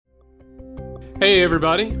Hey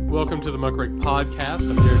everybody, welcome to the Muckrake Podcast.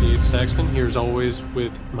 I'm Jared H. Sexton, here as always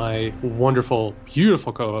with my wonderful,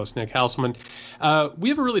 beautiful co-host Nick Hauselman. We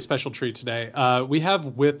have a really special treat today. We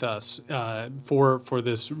have with us for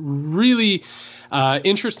this really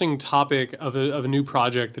interesting topic of a new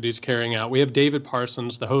project that he's carrying out. We have David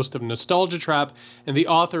Parsons, the host of Nostalgia Trap and the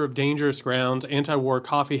author of Dangerous Grounds, Anti-War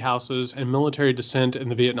Coffee Houses, and Military Dissent in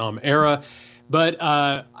the Vietnam Era. But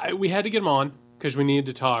we had to get him on because we needed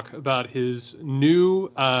to talk about his new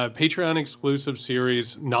Patreon exclusive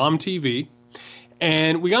series, Nom TV.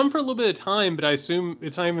 And we got him for a little bit of time, but I assume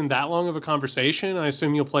it's not even that long of a conversation. I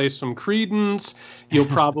assume you'll play some Creedence. You'll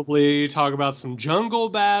probably talk about some jungle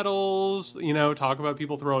battles, talk about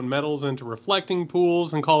people throwing medals into reflecting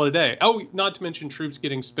pools and call it a day. Oh, not to mention troops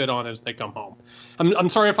getting spit on as they come home. I'm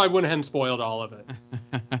sorry if I went ahead and spoiled all of it.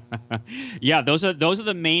 Yeah, those are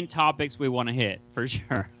the main topics we want to hit, for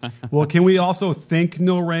sure. Well, can we also think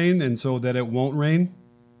no rain and so that it won't rain?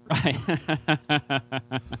 Right.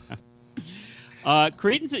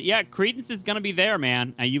 Creedence is going to be there,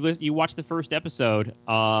 man. You watch the first episode,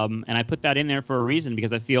 and I put that in there for a reason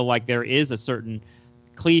because I feel like there is a certain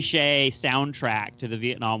cliche soundtrack to the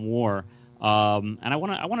Vietnam War, and I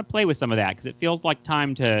want to play with some of that because it feels like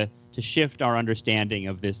time to shift our understanding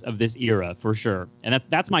of this era for sure, and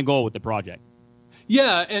that's my goal with the project.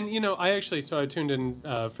 Yeah, and I tuned in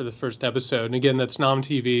for the first episode, and again, that's Nom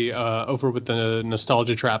TV over with the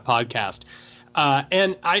Nostalgia Trap podcast.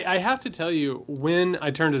 And I have to tell you, when I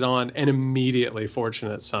turned it on and immediately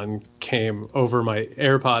Fortunate Son came over my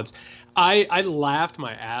AirPods, I laughed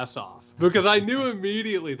my ass off because I knew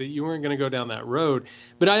immediately that you weren't going to go down that road.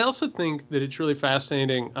 But I also think that it's really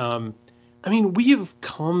fascinating. We have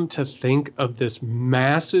come to think of this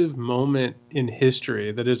massive moment in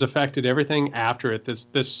history that has affected everything after it,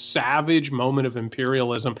 this savage moment of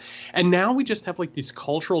imperialism. And now we just have like these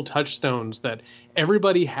cultural touchstones that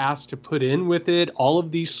everybody has to put in with it, all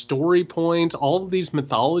of these story points, all of these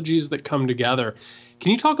mythologies that come together.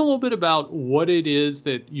 Can you talk a little bit about what it is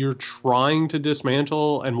that you're trying to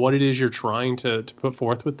dismantle and what it is you're trying to put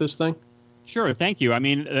forth with this thing? Sure, thank you. I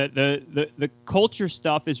mean, the culture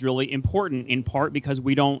stuff is really important in part because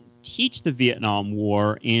we don't teach the Vietnam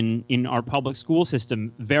War in our public school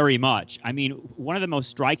system very much. I mean, one of the most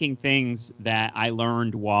striking things that I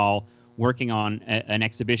learned while working on an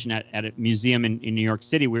exhibition at a museum in New York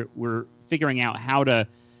City, we're figuring out how to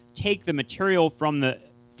take the material from the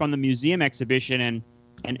museum exhibition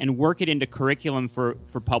and work it into curriculum for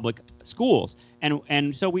public schools.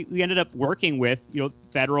 And so we ended up working with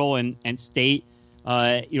federal and state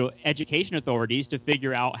education authorities to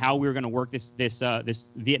figure out how we were going to work this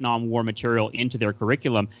Vietnam War material into their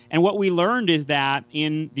curriculum. And what we learned is that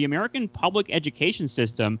in the American public education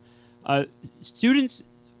system, students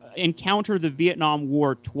encounter the Vietnam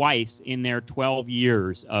War twice in their 12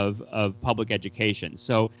 years of public education.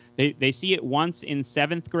 So they see it once in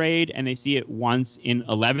 7th grade and they see it once in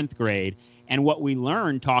 11th grade. And what we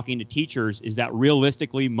learned talking to teachers is that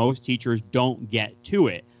realistically, most teachers don't get to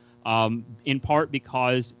it, in part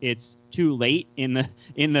because it's too late in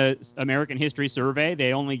the American History Survey.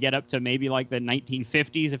 They only get up to maybe like the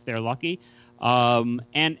 1950s if they're lucky.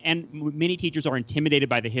 And many teachers are intimidated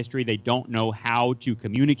by the history. They don't know how to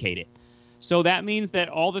communicate it. So that means that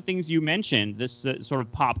all the things you mentioned, this sort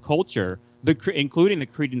of pop culture, including the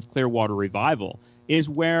Creedence Clearwater Revival, is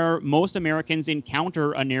where most Americans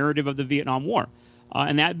encounter a narrative of the Vietnam War.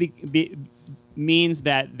 And that means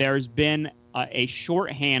that there's been a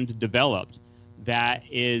shorthand developed that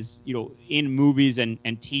is, in movies and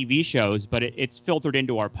TV shows, but it's filtered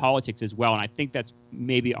into our politics as well. And I think that's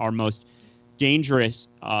maybe our most dangerous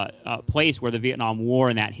place where the Vietnam War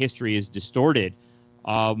and that history is distorted,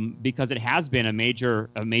 because it has been a major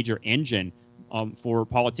engine for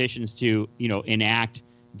politicians to enact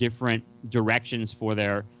different directions for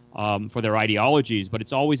their ideologies, but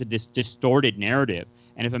it's always a distorted narrative.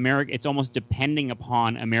 And if it's almost depending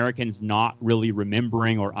upon Americans not really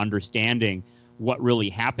remembering or understanding what really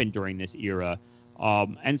happened during this era.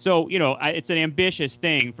 And so, it's an ambitious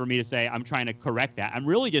thing for me to say I'm trying to correct that. I'm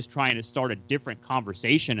really just trying to start a different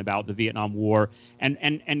conversation about the Vietnam War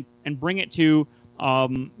and bring it to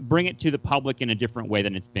the public in a different way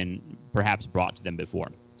than it's been perhaps brought to them before.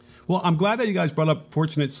 Well, I'm glad that you guys brought up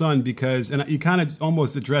Fortunate Son and you kind of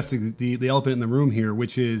almost addressed the elephant in the room here,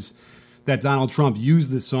 which is that Donald Trump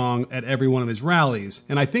used this song at every one of his rallies.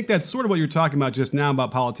 And I think that's sort of what you're talking about just now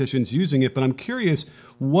about politicians using it. But I'm curious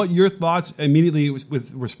what your thoughts immediately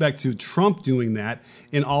with respect to Trump doing that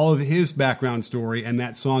in all of his background story and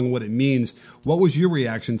that song and what it means. What was your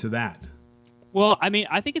reaction to that? Well, I mean,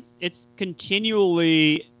 I think it's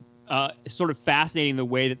continually sort of fascinating the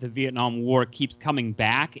way that the Vietnam War keeps coming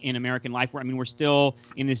back in American life. Where, I mean, we're still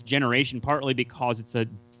in this generation, partly because it's a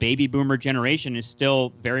baby boomer generation, is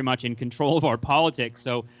still very much in control of our politics.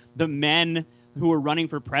 So the men who are running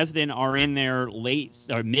for president are in their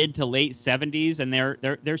mid to late 70s, and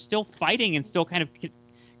they're still fighting and still kind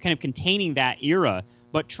of containing that era.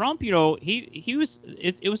 But Trump, you know, he was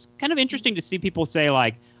it was kind of interesting to see people say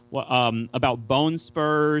like about bone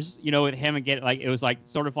spurs, you know, with him again, like it was like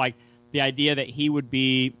sort of like the idea that he would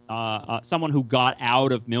be someone who got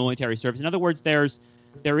out of military service. In other words, there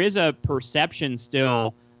is a perception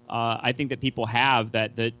still, I think, that people have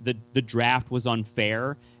that the draft was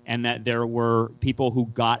unfair and that there were people who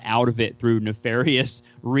got out of it through nefarious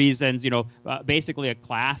reasons, you know, basically a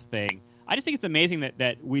class thing. I just think it's amazing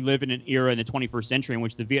that we live in an era in the 21st century in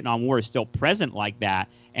which the Vietnam War is still present like that.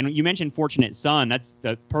 And you mentioned Fortunate Son. That's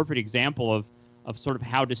the perfect example of sort of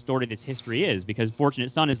how distorted this history is, because Fortunate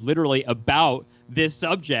Son is literally about this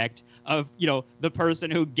subject of, you know, the person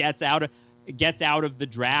who gets out of the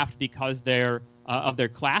draft because of their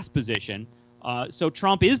class position. So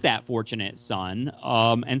Trump is that fortunate son.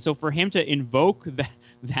 And so for him to invoke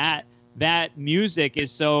that music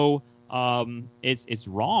is so it's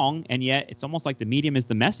wrong, and yet it's almost like the medium is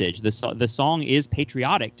the message. The song is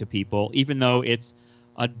patriotic to people, even though it's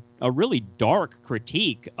a really dark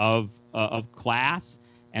critique of class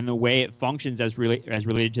and the way it functions as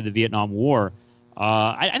related to the Vietnam War.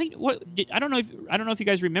 I think I don't know if you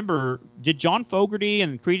guys remember, did John Fogerty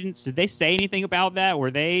and Creedence, did they say anything about that?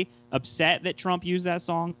 Were they upset that Trump used that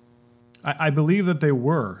song? I believe that they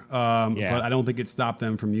were, but I don't think it stopped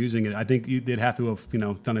them from using it. I think they'd have to have, you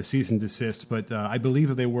know, done a cease and desist, but I believe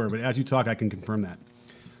that they were. But as you talk, I can confirm that.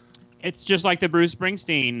 It's just like the Bruce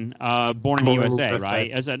Springsteen "Born in the USA,"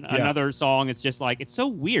 right? As another song, it's just like, it's so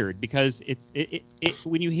weird because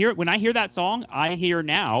when I hear that song, I hear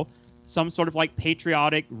now some sort of like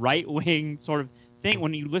patriotic right wing sort of thing.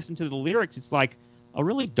 When you listen to the lyrics, it's like a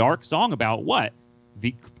really dark song about what?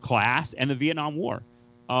 The class and the Vietnam War.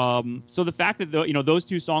 So the fact that those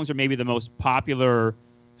two songs are maybe the most popular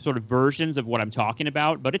sort of versions of what I'm talking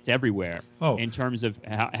about, but it's everywhere in terms of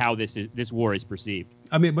how this war is perceived.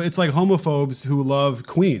 I mean, but it's like homophobes who love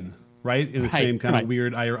Queen, right? In the same kind of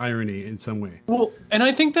weird irony in some way. Well, and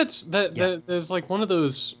I think that there's like one of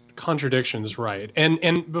those contradictions, right?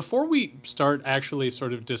 And before we start actually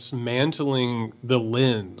sort of dismantling the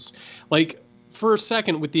lens, like, for a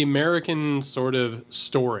second, with the American sort of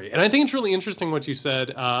story. And I think it's really interesting what you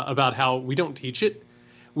said about how we don't teach it.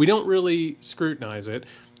 We don't really scrutinize it.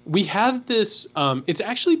 We have this, it's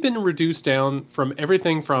actually been reduced down from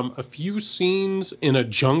everything from a few scenes in a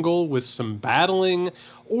jungle with some battling,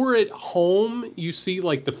 or at home, you see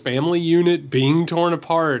like the family unit being torn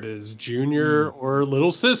apart as Junior or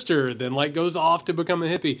little sister then like goes off to become a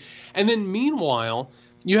hippie. And then meanwhile,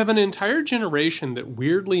 you have an entire generation that,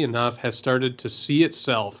 weirdly enough, has started to see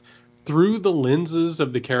itself through the lenses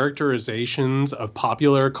of the characterizations of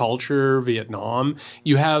popular culture, Vietnam.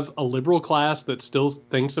 You have a liberal class that still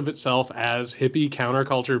thinks of itself as hippie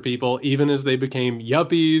counterculture people, even as they became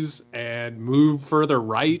yuppies and moved further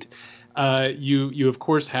right. You of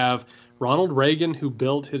course, have Ronald Reagan, who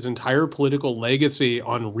built his entire political legacy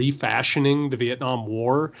on refashioning the Vietnam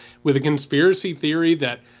War with a conspiracy theory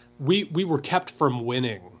that we were kept from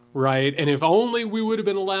winning, right? And if only we would have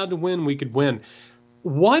been allowed to win, we could win.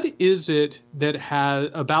 What is it that has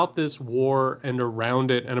about this war and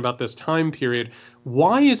around it and about this time period?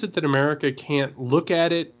 Why is it that America can't look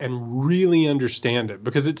at it and really understand it?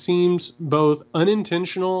 Because it seems both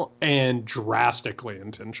unintentional and drastically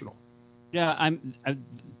intentional. Yeah,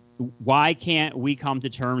 why can't we come to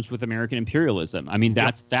terms with American imperialism? I mean,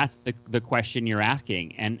 that's the question you're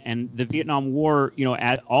asking. And the Vietnam War,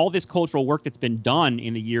 all this cultural work that's been done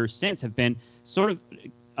in the years since have been sort of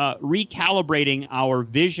recalibrating our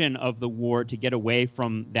vision of the war to get away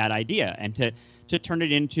from that idea and to turn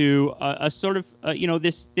it into a sort of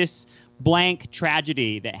this blank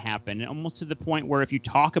tragedy that happened, almost to the point where if you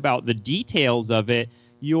talk about the details of it,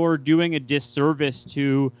 you're doing a disservice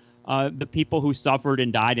to the people who suffered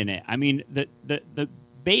and died in it. I mean, the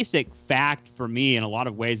basic fact for me in a lot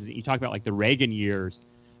of ways is that you talk about like the Reagan years,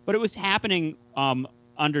 but it was happening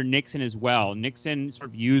under Nixon as well. Nixon sort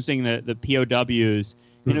of using the POWs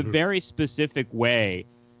in a very specific way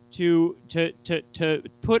to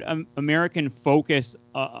put American focus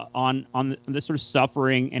on the sort of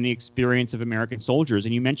suffering and the experience of American soldiers.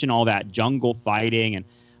 And you mentioned all that jungle fighting and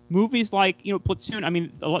movies like Platoon. I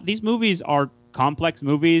mean, these movies are complex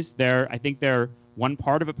movies. I think they're one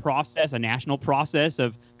part of a process, a national process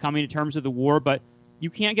of coming to terms with the war. But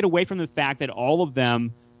you can't get away from the fact that all of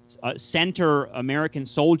them center American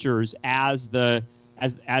soldiers as the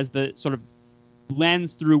sort of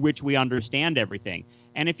lens through which we understand everything.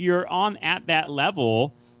 And if you're at that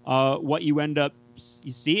level, what you end up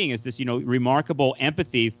seeing is this, remarkable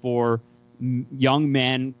empathy for young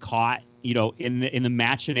men caught, in the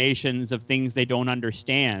machinations of things they don't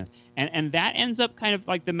understand. And that ends up kind of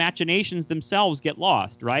like the machinations themselves get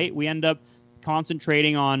lost, right? We end up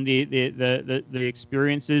concentrating on the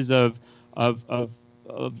experiences of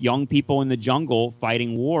young people in the jungle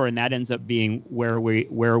fighting war, and that ends up being where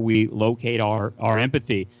we locate our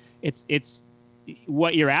empathy. It's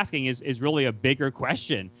what you're asking is really a bigger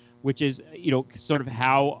question, which is sort of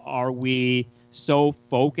how are we so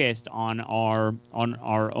focused on our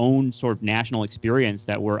own sort of national experience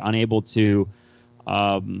that we're unable to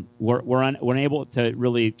we're unable to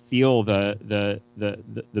really feel the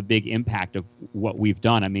big impact of what we've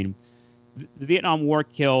done. I mean, the Vietnam War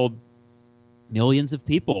killed millions of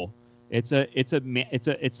people. It's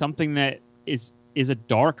something that is a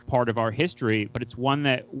dark part of our history, but it's one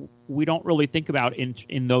that we don't really think about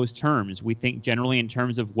in those terms. We think generally in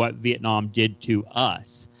terms of what Vietnam did to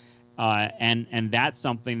us. And that's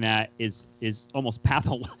something that is almost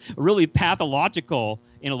really pathological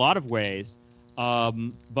in a lot of ways.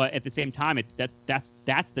 But at the same time, that's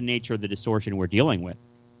the nature of the distortion we're dealing with.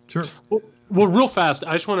 Sure. Well, real fast,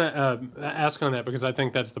 I just want to ask on that because I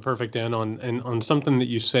think that's the perfect end on something that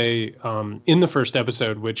you say in the first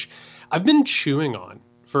episode, which I've been chewing on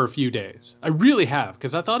for a few days. I really have,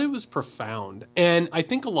 because I thought it was profound. And I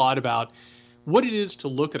think a lot about what it is to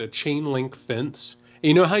look at a chain link fence.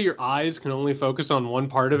 You know how your eyes can only focus on one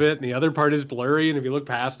part of it and the other part is blurry, and if you look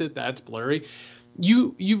past it, that's blurry.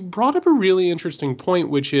 You brought up a really interesting point,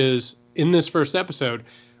 which is in this first episode,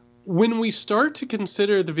 when we start to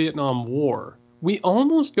consider the Vietnam War, we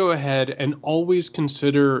almost go ahead and always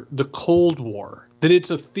consider the Cold War, that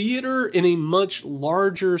it's a theater in a much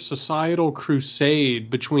larger societal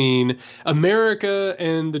crusade between America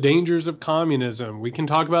and the dangers of communism. We can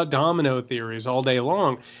talk about domino theories all day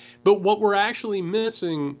long. But what we're actually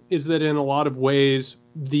missing is that in a lot of ways,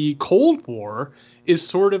 the Cold War is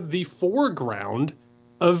sort of the foreground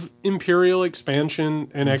of imperial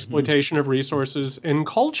expansion and exploitation of resources and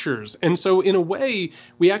cultures. And so in a way,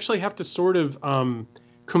 we actually have to sort of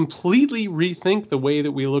completely rethink the way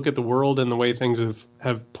that we look at the world and the way things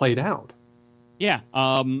have played out. Yeah.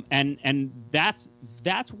 And that's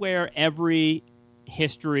where every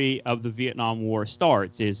history of the Vietnam War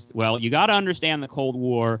starts is, well, you got to understand the Cold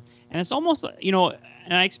War. And it's almost,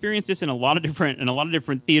 and I experienced this in a lot of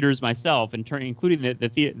different theaters myself, including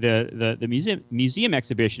the museum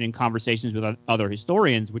exhibition and conversations with other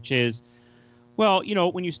historians, which is, well,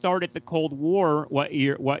 when you start at the Cold War, what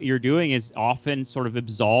you're doing is often sort of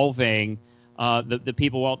absolving the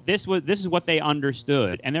people. Well, this is what they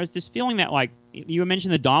understood, and there's this feeling that, like you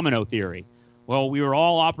mentioned, the domino theory. Well, we were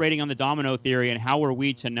all operating on the domino theory, and how were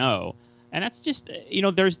we to know? And that's just,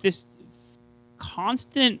 there's this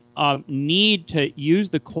constant need to use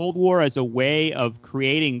the Cold War as a way of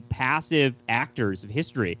creating passive actors of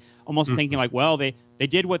history, almost thinking like, well, they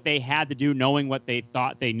did what they had to do, knowing what they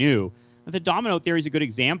thought they knew. But the domino theory is a good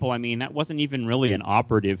example. I mean, that wasn't even really an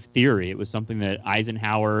operative theory. It was something that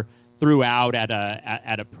Eisenhower threw out at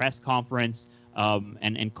a press conference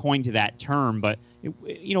and coined to that term. But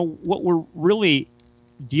what we're really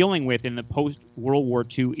dealing with in the post-World War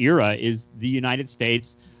II era is the United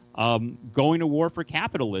States going to war for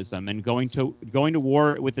capitalism and going to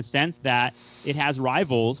war with the sense that it has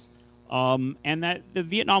rivals, and that the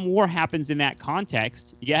Vietnam War happens in that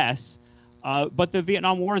context. Yes, but the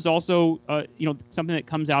Vietnam War is also something that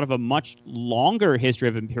comes out of a much longer history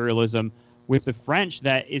of imperialism with the French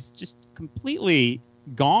that is just completely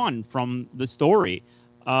gone from the story.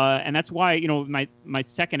 And that's why, my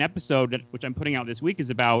second episode, which I'm putting out this week, is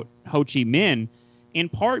about Ho Chi Minh, in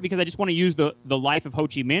part because I just want to use the life of Ho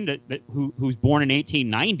Chi Minh, who's born in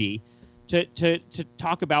 1890, to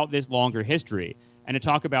talk about this longer history and to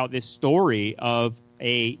talk about this story of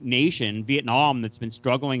a nation, Vietnam, that's been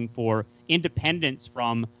struggling for independence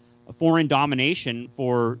from foreign domination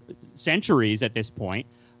for centuries at this point,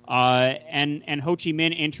 and Ho Chi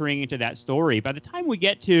Minh entering into that story. By the time we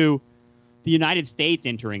get to the United States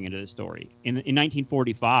entering into the story in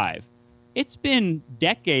 1945, it's been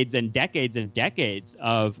decades and decades and decades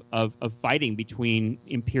of fighting between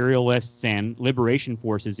imperialists and liberation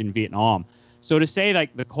forces in Vietnam. So to say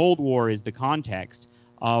like the Cold War is the context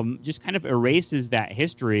just kind of erases that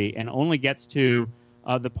history and only gets to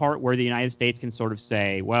the part where the United States can sort of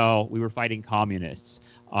say, well, we were fighting communists,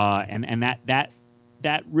 and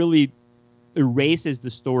that really erases the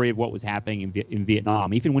story of what was happening in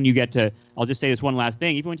Vietnam. Even when you get to, I'll just say this one last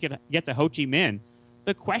thing, even when you get to Ho Chi Minh,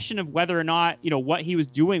 the question of whether or not, what he was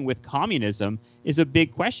doing with communism is a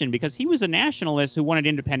big question, because he was a nationalist who wanted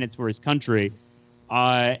independence for his country. He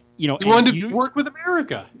wanted to work with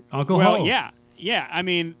America. Uncle Ho. Yeah. I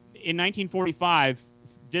mean, in 1945,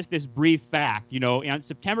 just this brief fact, on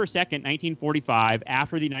September 2nd, 1945,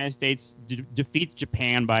 after the United States defeats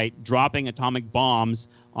Japan by dropping atomic bombs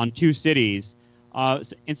on 2 cities,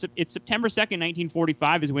 it's September 2nd,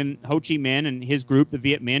 1945 is when Ho Chi Minh and his group, the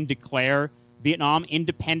Viet Minh, declare Vietnam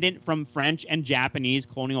independent from French and Japanese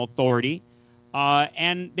colonial authority.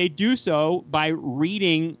 And they do so by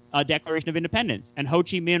reading a Declaration of Independence. And Ho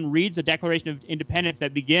Chi Minh reads a Declaration of Independence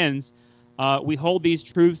that begins, we hold these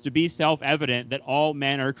truths to be self-evident that all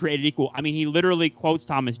men are created equal. I mean, he literally quotes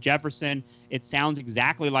Thomas Jefferson. It sounds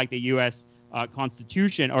exactly like the U.S.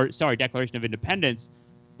 Declaration of Independence.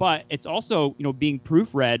 But it's also, being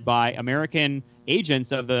proofread by American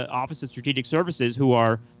agents of the Office of Strategic Services, who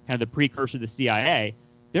are kind of the precursor to the CIA.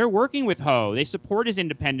 They're working with Ho. They support his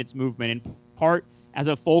independence movement in part as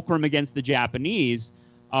a fulcrum against the Japanese.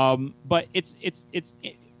 But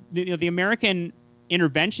the American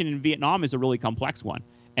intervention in Vietnam is a really complex one,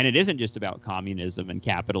 and it isn't just about communism and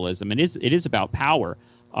capitalism. It is about power.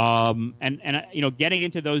 Getting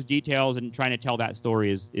into those details and trying to tell that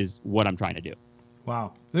story is what I'm trying to do.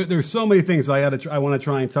 Wow, there's so many things I want to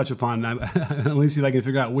try and touch upon. At least see if I can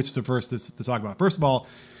figure out which to first to talk about. First of all,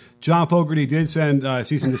 John Fogerty did send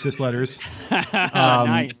cease and desist letters.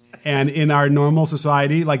 Nice. And in our normal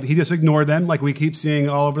society, he just ignored them, like we keep seeing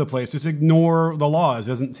all over the place. Just ignore the laws.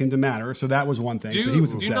 Doesn't seem to matter. So that was one thing. So he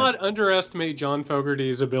was upset. Do not underestimate John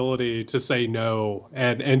Fogerty's ability to say no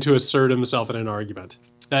and to assert himself in an argument.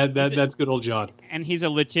 That's good old John. And he's a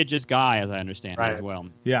litigious guy, as I understand it as well.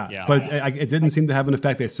 Yeah. But it didn't seem to have an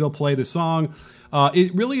effect. They still play the song.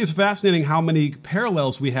 It really is fascinating how many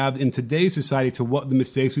parallels we have in today's society to what the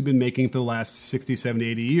mistakes we've been making for the last 60, 70,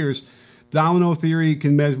 80 years. Domino theory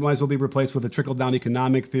might as well be replaced with a trickle-down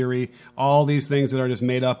economic theory. All these things that are just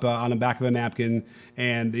made up on the back of a napkin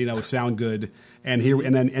and sound good and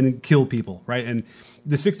then kill people, right? And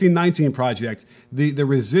the 1619 Project, the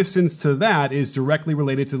resistance to that is directly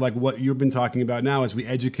related to what you've been talking about now as we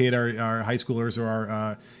educate our high schoolers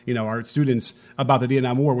or our students about the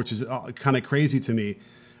Vietnam War, which is kind of crazy to me.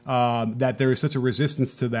 That there is such a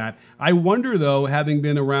resistance to that. I wonder, though, having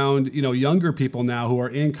been around, younger people now who are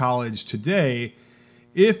in college today,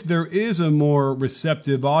 if there is a more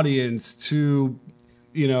receptive audience to,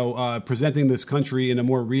 presenting this country in a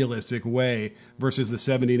more realistic way versus the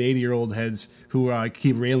 70 and 80-year-old heads who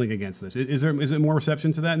keep railing against this. Is it more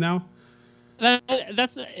reception to that now?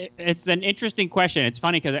 It's an interesting question. It's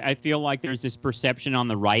funny because I feel like there's this perception on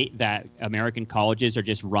the right that American colleges are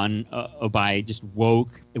just run by just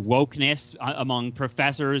wokeness among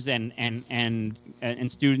professors and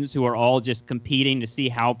students who are all just competing to see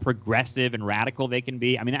how progressive and radical they can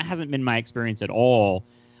be. I mean, that hasn't been my experience at all.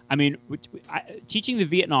 I mean, teaching the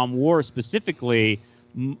Vietnam War specifically,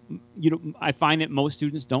 I find that most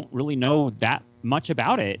students don't really know that much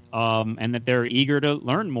about it, and that they're eager to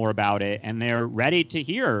learn more about it, and they're ready to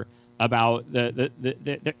hear about there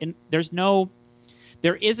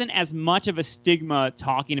isn't as much of a stigma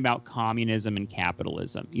talking about communism and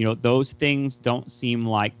capitalism. Those things don't seem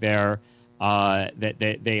like they're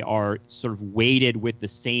that they are sort of weighted with the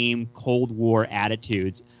same Cold War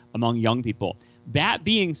attitudes among young people. That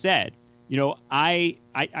being said, I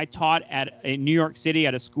taught in New York City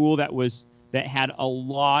at a school that had a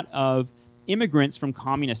lot of immigrants from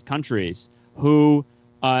communist countries who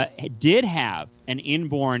did have an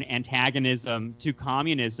inborn antagonism to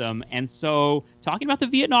communism. And so talking about the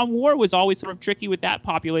Vietnam War was always sort of tricky with that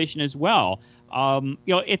population as well. I'm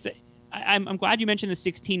glad you mentioned the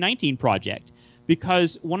 1619 Project,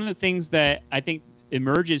 because one of the things that I think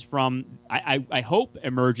emerges from, I hope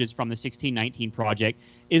emerges from the 1619 Project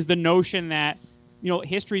is the notion that,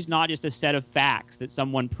 history is not just a set of facts that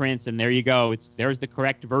someone prints and there you go. There's the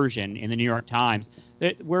correct version in the New York Times.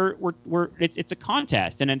 It's a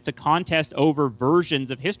contest, and it's a contest over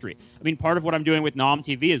versions of history. I mean, part of what I'm doing with Nom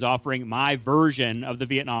TV is offering my version of the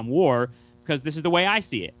Vietnam War because this is the way I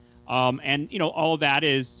see it. And all of that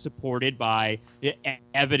is supported by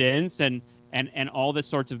evidence and all the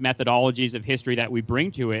sorts of methodologies of history that we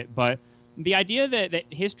bring to it. But the idea that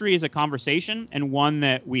history is a conversation and one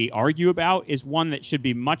that we argue about is one that should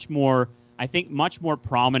be much more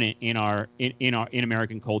prominent in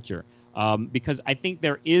American culture. Because I think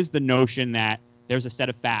there is the notion that there's a set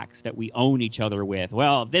of facts that we own each other with.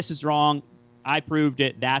 Well, this is wrong. I proved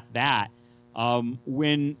it. That's that.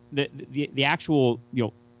 When the actual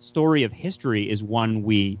story of history is one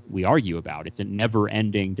we argue about. It's a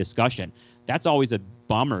never-ending discussion. That's always a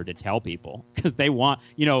bummer to tell people, because they want,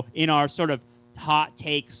 in our sort of hot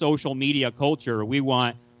take social media culture, we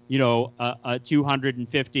want, a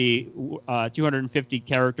 250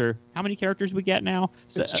 character. How many characters we get now?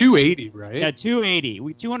 It's 280, right? Yeah,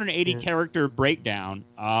 280 character breakdown.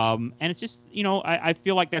 And it's just, I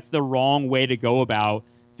feel like that's the wrong way to go about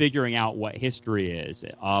figuring out what history is.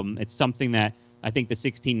 It's something that I think the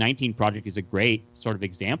 1619 Project is a great sort of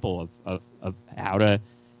example of how to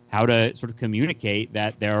sort of communicate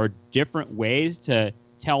that there are different ways to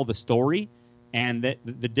tell the story, and that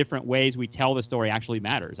the different ways we tell the story actually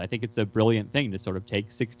matters. I think it's a brilliant thing to sort of take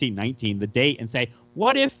 1619, the date, and say,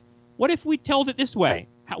 what if we told it this way?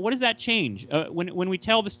 What does that change? When we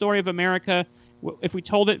tell the story of America, if we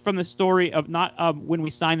told it from the story of not when we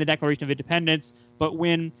signed the Declaration of Independence, but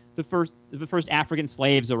when the first African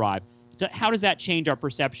slaves arrived, how does that change our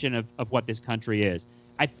perception of what this country is?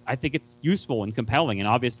 I think it's useful and compelling, and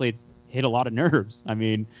obviously it's hit a lot of nerves. I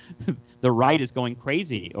mean, the right is going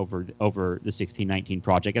crazy over the 1619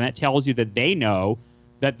 Project, and that tells you that they know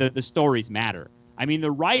that the stories matter. I mean,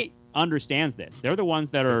 the right understands this. They're the ones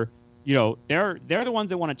that are, they're the ones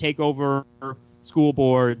that want to take over school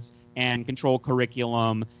boards and control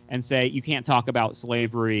curriculum and say you can't talk about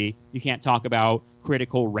slavery, you can't talk about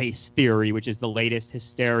critical race theory, which is the latest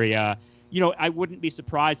hysteria. I wouldn't be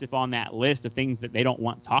surprised if on that list of things that they don't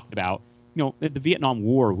want talked about, the Vietnam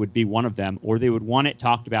War would be one of them, or they would want it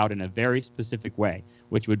talked about in a very specific way,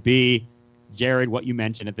 which would be, Jared, what you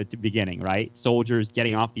mentioned at the beginning, right? Soldiers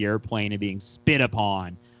getting off the airplane and being spit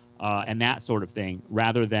upon, and that sort of thing,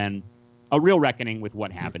 rather than a real reckoning with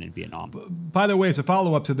what happened in Vietnam. By the way, as a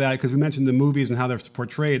follow-up to that, because we mentioned the movies and how they're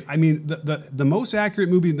portrayed, I mean, the most accurate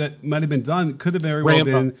movie that might have been done could have very well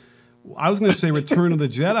been, I was going to say Return of the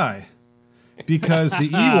Jedi. Because the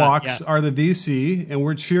Ewoks are the VC, and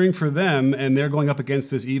we're cheering for them, and they're going up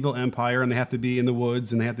against this evil empire, and they have to be in the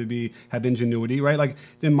woods, and they have to have ingenuity, right? Like,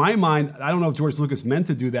 in my mind, I don't know if George Lucas meant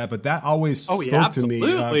to do that, but that always spoke to me.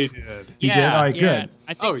 Absolutely did. He did? All right, good.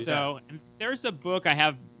 I think so. And there's a book I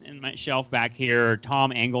have in my shelf back here,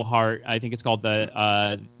 Tom Engelhardt. I think it's called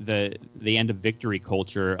the End of Victory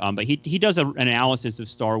Culture. But he does an analysis of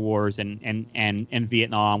Star Wars and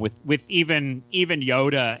Vietnam with even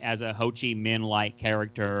Yoda as a Ho Chi Minh like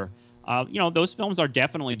character. Those films are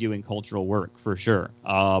definitely doing cultural work for sure.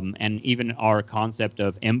 And even our concept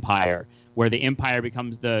of empire, where the empire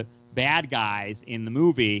becomes the bad guys in the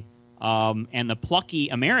movie, and the plucky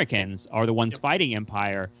Americans are the ones fighting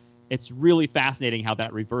empire. It's really fascinating how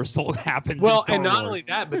that reversal happens. Well, and not only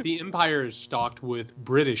that, but the Empire is stocked with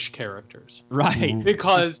British characters. Right.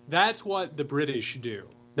 Because that's what the British do.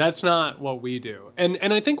 That's not what we do. And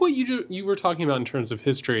I think what you were talking about in terms of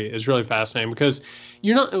history is really fascinating, because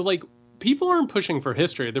you're not, like, people aren't pushing for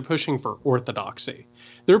history. They're pushing for orthodoxy.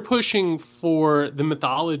 They're pushing for the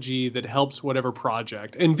mythology that helps whatever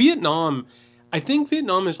project. And I think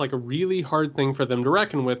Vietnam is like a really hard thing for them to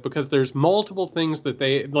reckon with, because there's multiple things that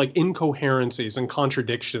they, like, incoherencies and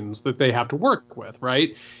contradictions that they have to work with,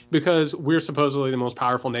 right? Because we're supposedly the most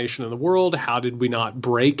powerful nation in the world. How did we not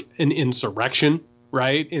break an insurrection,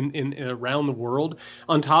 right, in around the world?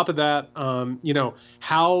 On top of that,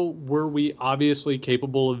 how were we obviously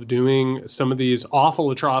capable of doing some of these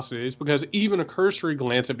awful atrocities? Because even a cursory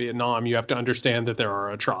glance at Vietnam, you have to understand that there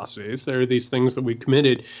are atrocities. There are these things that we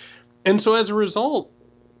committed. And so as a result,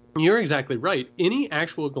 you're exactly right. Any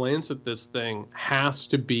actual glance at this thing has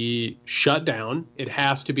to be shut down. It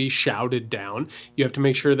has to be shouted down. You have to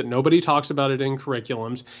make sure that nobody talks about it in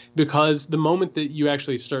curriculums, because the moment that you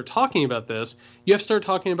actually start talking about this, you have to start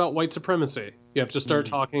talking about white supremacy. You have to start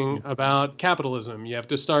talking about capitalism. You have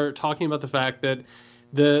to start talking about the fact that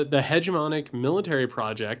the hegemonic military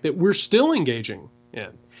project that we're still engaging in.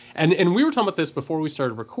 And we were talking about this before we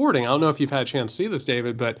started recording. I don't know if you've had a chance to see this,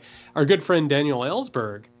 David, but our good friend Daniel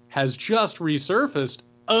Ellsberg has just resurfaced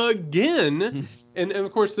again. And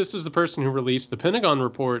of course, this is the person who released the Pentagon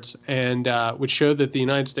reports, and which showed that the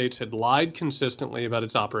United States had lied consistently about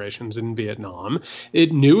its operations in Vietnam.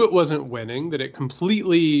 It knew it wasn't winning, that it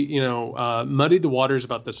completely, muddied the waters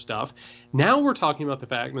about this stuff. Now we're talking about the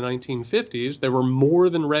fact in the 1950s, they were more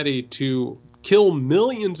than ready to kill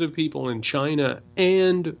millions of people in China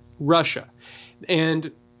and Russia.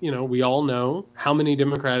 And, we all know how many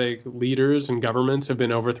democratic leaders and governments have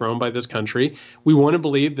been overthrown by this country. We want to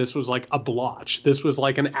believe this was like a blotch. This was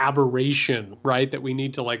like an aberration, right, that we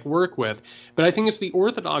need to work with. But I think it's the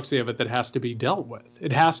orthodoxy of it that has to be dealt with.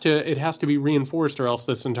 It has to be reinforced, or else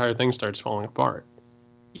this entire thing starts falling apart.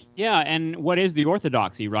 Yeah, and what is the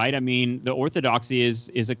orthodoxy, right? I mean, the orthodoxy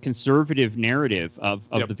is a conservative narrative of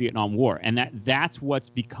the Vietnam War, and that's what's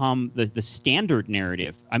become the standard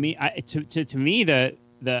narrative. I mean, to me,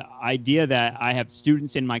 the idea that I have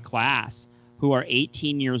students in my class who are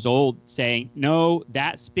 18 years old saying, no,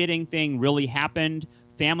 that spitting thing really happened.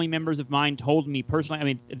 Family members of mine told me personally. I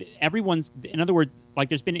mean, everyone's, in other words, like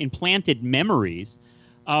there's been implanted memories,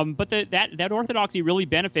 but that orthodoxy really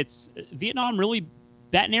benefits Vietnam. Really,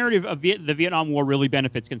 that narrative of the Vietnam War really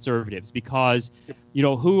benefits conservatives because,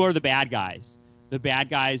 who are the bad guys? The bad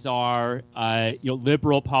guys are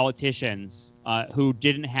liberal politicians who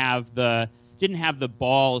didn't have the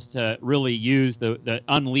balls to really use the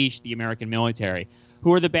unleash the American military.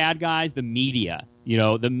 Who are the bad guys? The media.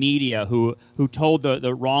 The media who told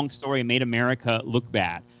the wrong story and made America look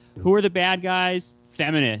bad. Who are the bad guys?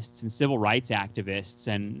 Feminists and civil rights activists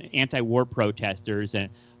and anti-war protesters and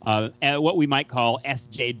what we might call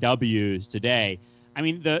SJWs today. I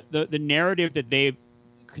mean, the narrative that they've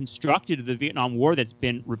constructed of the Vietnam War that's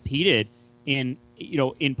been repeated in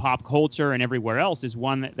pop culture and everywhere else is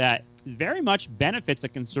one that very much benefits a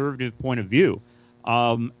conservative point of view,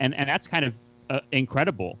 and that's kind of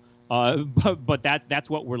incredible. But that's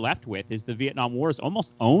what we're left with is the Vietnam War is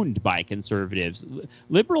almost owned by conservatives.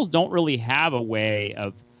 Liberals don't really have a way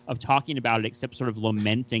of talking about it except sort of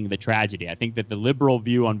lamenting the tragedy. I think that the liberal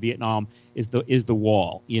view on Vietnam is the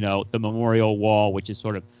wall, the memorial wall, which is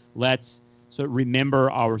sort of let's sort of remember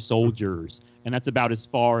our soldiers, and that's about as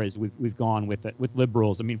far as we've gone with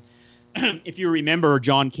liberals. I mean, if you remember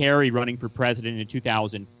John Kerry running for president in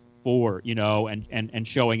 2004, and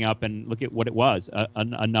showing up and look at what it was,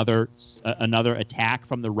 another attack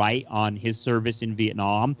from the right on his service in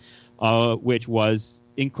Vietnam, which was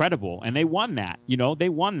incredible, and they won that. They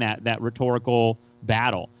won that rhetorical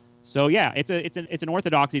battle. So yeah, it's an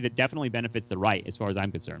orthodoxy that definitely benefits the right, as far as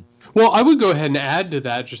I'm concerned. Well, I would go ahead and add to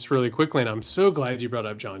that just really quickly, and I'm so glad you brought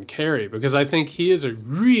up John Kerry because I think he is a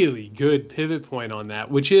really good pivot point on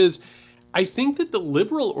that, which is, I think that the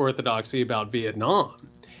liberal orthodoxy about Vietnam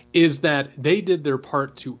is that they did their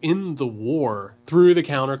part to end the war through the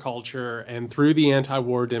counterculture and through the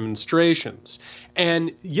anti-war demonstrations.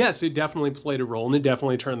 And yes, it definitely played a role and it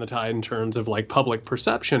definitely turned the tide in terms of like public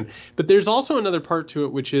perception. But there's also another part to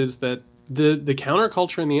it, which is that the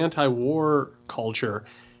counterculture and the anti-war culture,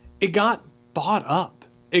 it got bought up.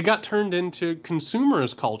 It got turned into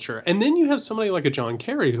consumerist culture. And then you have somebody like a John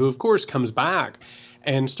Kerry, who of course comes back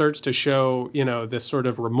and starts to show, this sort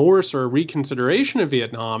of remorse or reconsideration of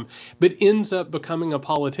Vietnam, but ends up becoming a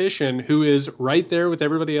politician who is right there with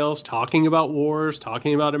everybody else talking about wars,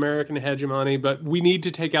 talking about American hegemony, but we need to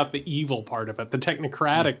take out the evil part of it, the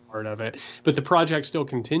technocratic part of it, but the project still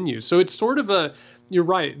continues. So it's sort of you're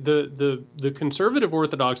right, the conservative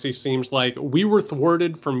orthodoxy seems like we were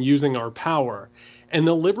thwarted from using our power. And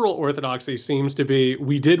the liberal orthodoxy seems to be,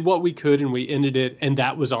 we did what we could and we ended it, and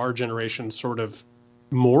that was our generation's sort of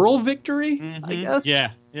moral victory, I guess.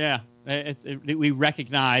 Yeah. We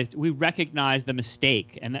recognized the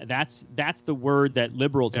mistake, and that's the word that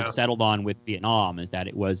liberals have settled on with Vietnam, is that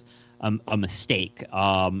it was a mistake,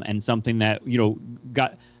 and something that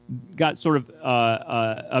got sort of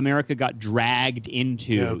America got dragged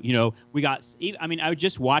into. We got. I mean, I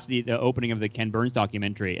just watched the opening of the Ken Burns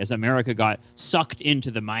documentary as America got sucked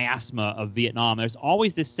into the miasma of Vietnam. There's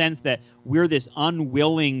always this sense that we're this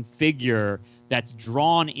unwilling figure that's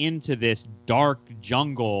drawn into this dark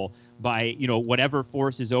jungle by whatever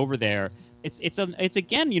force is over there. It's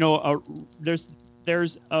again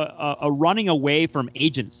there's a running away from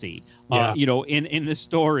agency. In the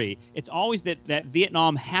story, it's always that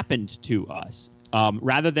Vietnam happened to us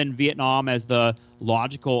rather than Vietnam as the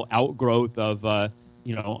logical outgrowth of a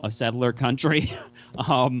settler country,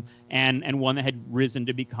 and one that had risen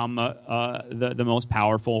to become the most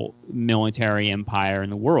powerful military empire in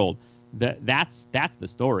the world. That's the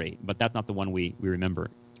story, but that's not the one we remember.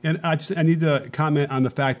 And I need to comment on the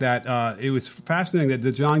fact that it was fascinating that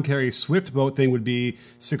the John Kerry Swift boat thing would be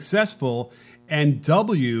successful, and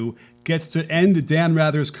W gets to end Dan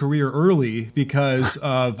Rather's career early because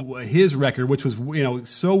of his record, which was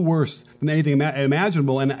so worse than anything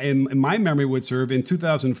imaginable. And in my memory would serve, in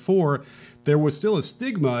 2004, there was still a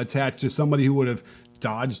stigma attached to somebody who would have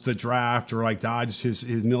dodged the draft or dodged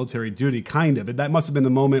his military duty, kind of. That must have been the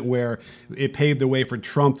moment where it paved the way for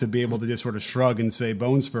Trump to be able to just sort of shrug and say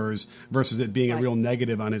bone spurs versus it being a real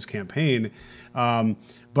negative on his campaign.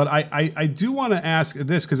 But I do want to ask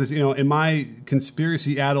this because, in my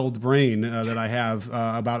conspiracy-addled brain that I have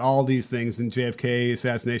about all these things and JFK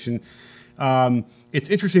assassination, It's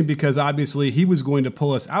interesting because obviously he was going to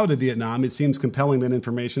pull us out of Vietnam. It seems compelling, that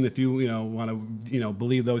information, if you want to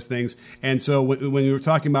believe those things. And so when you were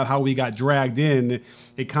talking about how we got dragged in,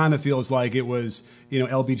 it kind of feels like it was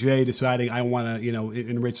LBJ deciding I want to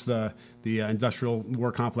enrich the industrial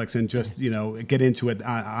war complex and just get into it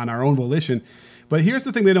on our own volition. But here's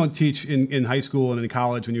the thing they don't teach in high school and in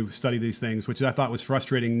college when you study these things, which I thought was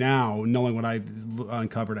frustrating now, knowing what I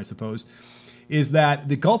uncovered, I suppose, is that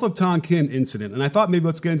the Gulf of Tonkin incident, and I thought maybe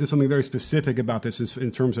let's get into something very specific about this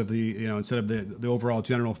in terms of the, instead of the overall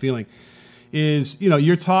general feeling, is,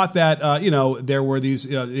 you're taught that, there were these,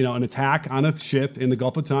 an attack on a ship in the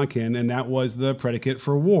Gulf of Tonkin, and that was the predicate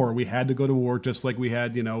for war. We had to go to war just like we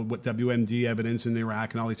had, what WMD evidence in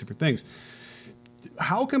Iraq and all these different things.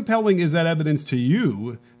 How compelling is that evidence to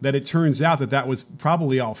you that it turns out that was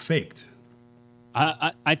probably all faked?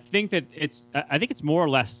 I think that it's more or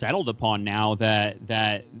less settled upon now that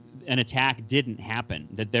an attack didn't happen.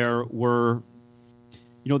 That there were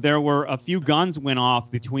a few guns went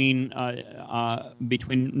off between North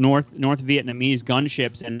Vietnamese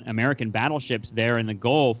gunships and American battleships there in the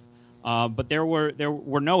Gulf. But there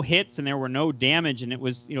were no hits and there were no damage, and it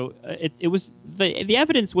was the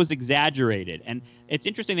evidence was exaggerated. And it's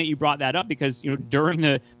interesting that you brought that up because during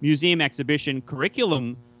the museum exhibition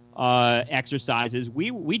curriculum exercises,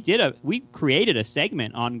 we created a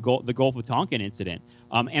segment on the Gulf of Tonkin incident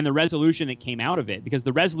and the resolution that came out of it, because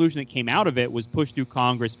the resolution that came out of it was pushed through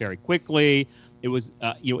Congress very quickly. It was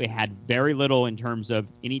it had very little in terms of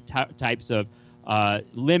any types of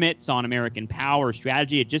limits on American power or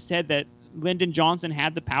strategy. It just said that Lyndon Johnson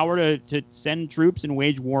had the power to send troops and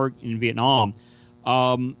wage war in Vietnam.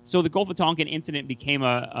 So the Gulf of Tonkin incident became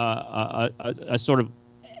a sort of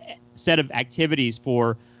set of activities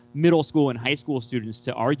for middle school and high school students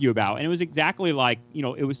to argue about. And it was exactly like,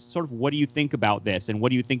 it was sort of, what do you think about this? And what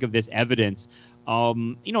do you think of this evidence?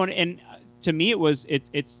 And to me,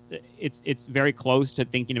 it's very close to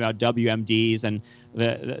thinking about WMDs and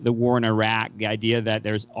the war in Iraq. The idea that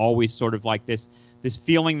there's always sort of like this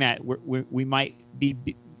feeling that we might be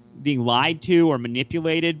being lied to or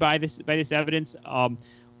manipulated by this evidence.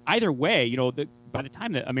 Either way, by the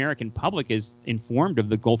time the American public is informed of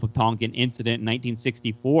the Gulf of Tonkin incident in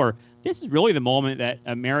 1964, this is really the moment that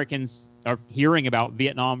Americans are hearing about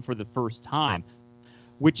Vietnam for the first time,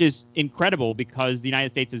 which is incredible because the United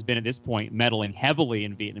States has been at this point meddling heavily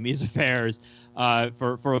in Vietnamese affairs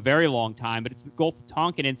for a very long time. But it's the Gulf of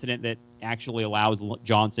Tonkin incident that actually allows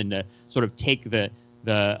Johnson to sort of take the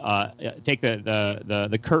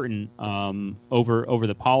curtain over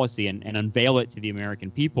the policy and unveil it to the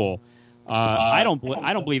American people. I don't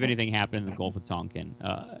believe anything happened in the Gulf of Tonkin.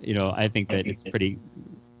 I think that it's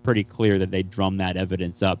pretty clear that they drummed that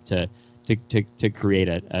evidence up to create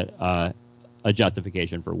a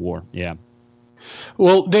justification for war. Yeah.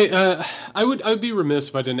 Well, I would be remiss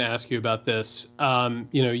if I didn't ask you about this.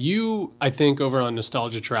 You, I think, over on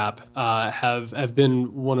Nostalgia Trap, have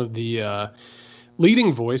been one of the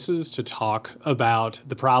leading voices to talk about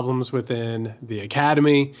the problems within the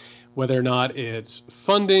academy, whether or not it's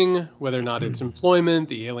funding, whether or not it's employment,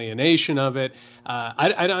 the alienation of it.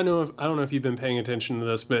 I don't know if you've been paying attention to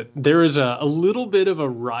this, but there is a little bit of a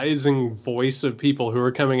rising voice of people who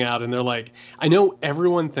are coming out, and they're like, I know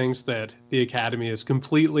everyone thinks that the academy is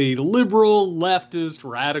completely liberal, leftist,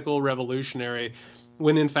 radical, revolutionary,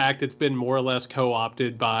 when in fact it's been more or less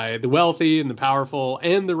co-opted by the wealthy and the powerful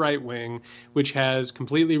and the right wing, which has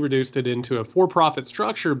completely reduced it into a for-profit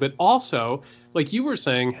structure, but also, like you were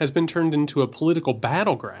saying, has been turned into a political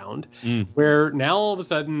battleground where now all of a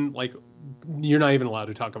sudden, like, you're not even allowed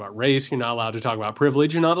to talk about race, you're not allowed to talk about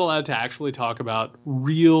privilege, you're not allowed to actually talk about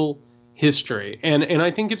real history. And I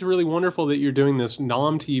think it's really wonderful that you're doing this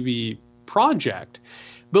Nom TV project.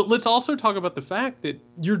 But let's also talk about the fact that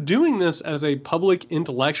you're doing this as a public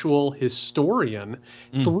intellectual historian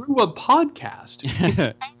through a podcast.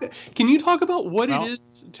 Can you talk about what it is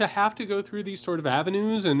to have to go through these sort of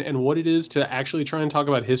avenues and what it is to actually try and talk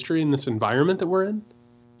about history in this environment that we're in?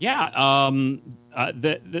 Yeah,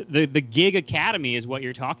 the Gig Academy is what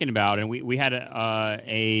you're talking about, and we had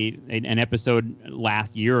an episode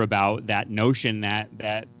last year about that notion that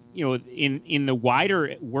in the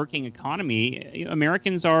wider working economy,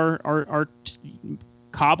 Americans are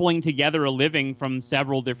cobbling together a living from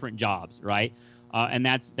several different jobs, right? And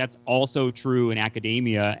that's also true in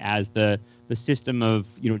academia as the system of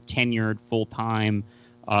tenured full-time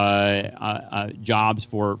jobs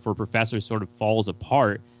for professors sort of falls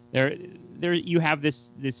apart. There you have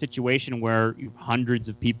this situation where hundreds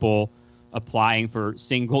of people applying for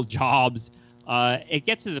single jobs it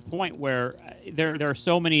gets to the point where there are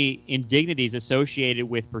so many indignities associated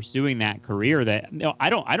with pursuing that career that I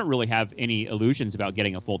don't really have any illusions about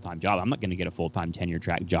getting a full-time job. I'm not going to get a full-time tenure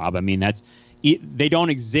track job. I mean, they don't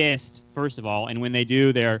exist, first of all, and when they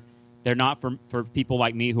do, they're not for people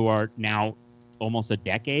like me who are now almost a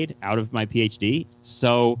decade out of my PhD.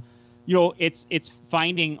 So, it's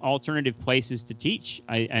finding alternative places to teach,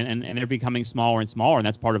 and they're becoming smaller and smaller, and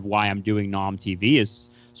that's part of why I'm doing Nom TV, is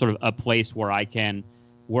sort of a place where I can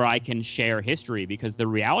share history, because the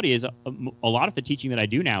reality is a lot of the teaching that I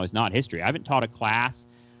do now is not history. I haven't taught a class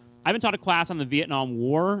on the Vietnam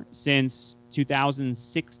War since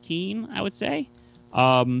 2016, I would say,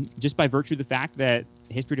 just by virtue of the fact that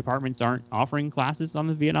history departments aren't offering classes on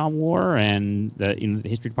the Vietnam War, and the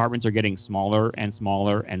history departments are getting smaller and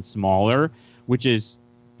smaller and smaller, which is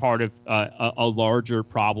part of a larger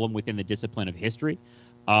problem within the discipline of history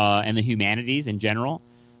and the humanities in general.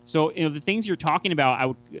 So, the things you're talking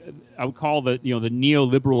about, I would call the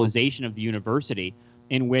neoliberalization of the university,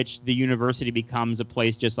 in which the university becomes a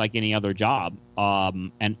place just like any other job.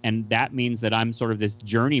 And that means that I'm sort of this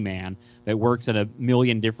journeyman that works at a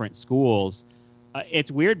million different schools.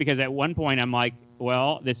 It's weird, because at one point I'm like,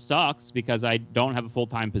 well, this sucks because I don't have a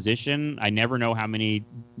full-time position. I never know how many,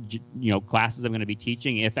 classes I'm going to be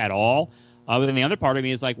teaching, if at all. But then the other part of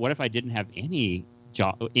me is like, what if I didn't have any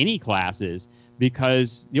classes?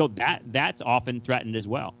 Because that's often threatened as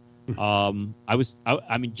well.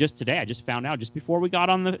 Just today, I just found out, just before we got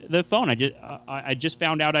on the phone, I just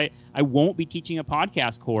found out I won't be teaching a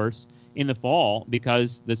podcast course in the fall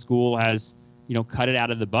because the school has cut it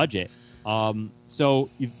out of the budget. So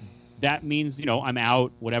that means I'm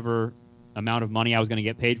out whatever amount of money I was going to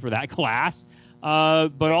get paid for that class.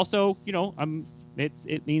 But also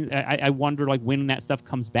it means I wonder like when that stuff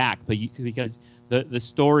comes back, because the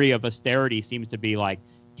story of austerity seems to be like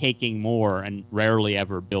taking more and rarely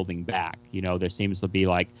ever building back. There seems to be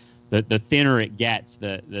like the thinner it gets,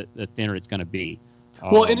 the thinner it's going to be.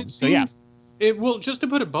 Well, and it seems just to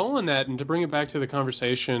put a bow on that and to bring it back to the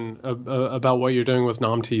conversation about what you're doing with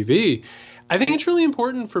Nom TV, I think it's really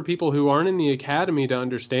important for people who aren't in the academy to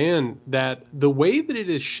understand that the way that it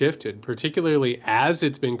is shifted, particularly as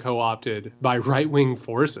it's been co-opted by right-wing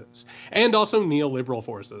forces and also neoliberal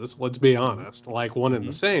forces, let's be honest, like one and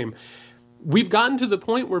the same, we've gotten to the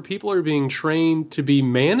point where people are being trained to be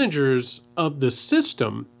managers of the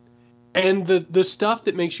system, and the stuff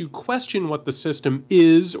that makes you question what the system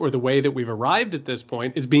is or the way that we've arrived at this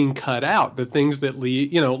point is being cut out. The things that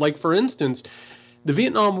lead, like for instance, the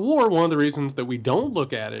Vietnam War, one of the reasons that we don't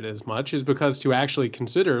look at it as much is because to actually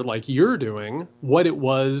consider, like you're doing, what it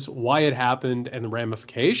was, why it happened, and the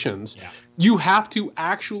ramifications, you have to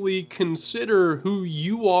actually consider who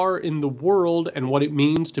you are in the world and what it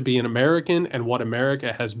means to be an American and what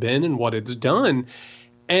America has been and what it's done.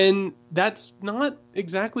 And that's not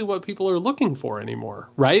exactly what people are looking for anymore,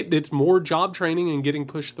 right? It's more job training and getting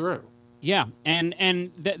pushed through. Yeah,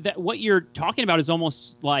 and that what you're talking about is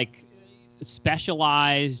almost like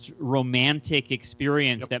specialized romantic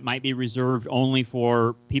experience that might be reserved only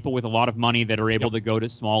for people with a lot of money that are able to go to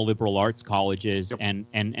small liberal arts colleges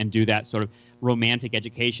and do that sort of romantic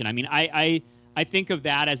education. I mean, I think of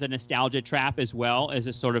that as a nostalgia trap as well, as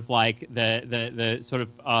a sort of like the sort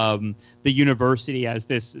of the university as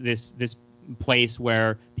this place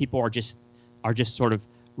where people are just sort of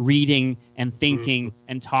reading and thinking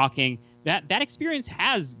and talking. That experience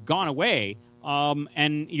has gone away.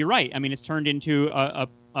 And you're right. I mean, it's turned into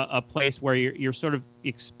a place where you're sort of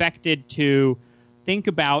expected to think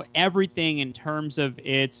about everything in terms of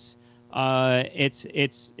its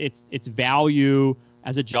value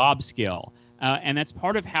as a job skill. And that's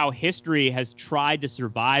part of how history has tried to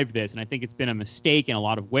survive this. And I think it's been a mistake in a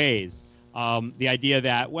lot of ways. The idea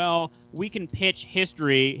that, well, we can pitch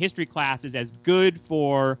history classes as good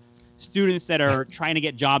for students that are trying to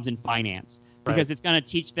get jobs in finance, because it's going to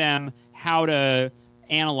teach them how to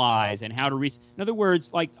analyze and how to reach. In other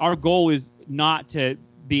words, like our goal is not to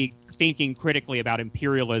be thinking critically about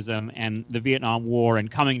imperialism and the Vietnam War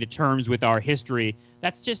and coming to terms with our history.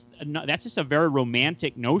 That's just a very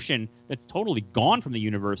romantic notion that's totally gone from the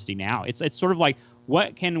university now. It's sort of like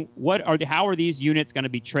how are these units going to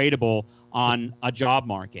be tradable on a job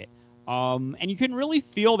market? And you can really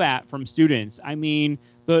feel that from students. I mean,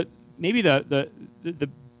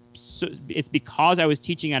 it's because I was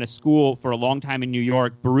teaching at a school for a long time in New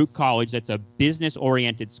York, Baruch College, that's a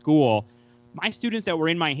business-oriented school. My students that were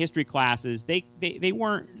in my history classes, they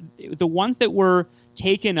weren't the ones that were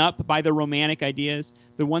taken up by the romantic ideas,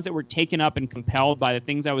 the ones that were taken up and compelled by the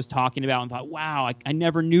things I was talking about and thought, wow, I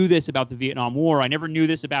never knew this about the Vietnam War. I never knew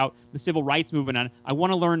this about the civil rights movement. And I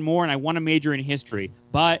want to learn more, and I want to major in history.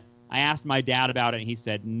 But I asked my dad about it, and he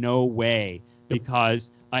said, no way, because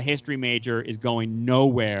a history major is going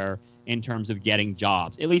nowhere in terms of getting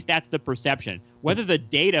jobs. At least that's the perception. Whether the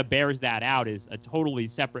data bears that out is a totally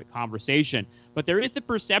separate conversation. But there is the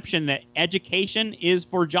perception that education is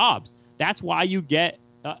for jobs. That's why you get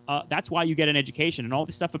an education, and all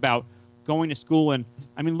this stuff about going to school. And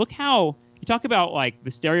I mean, look how you talk about like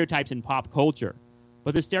the stereotypes in pop culture,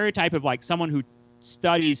 but the stereotype of like someone who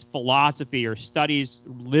studies philosophy or studies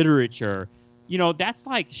literature, you know, that's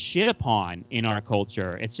like shit upon in our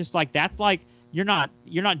culture. It's just like, that's like, you're not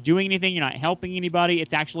doing anything. You're not helping anybody.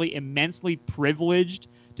 It's actually immensely privileged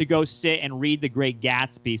to go sit and read The Great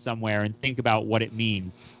Gatsby somewhere and think about what it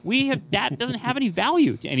means. That doesn't have any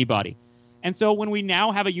value to anybody. And so when we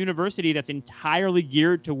now have a university that's entirely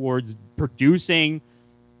geared towards producing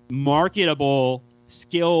marketable,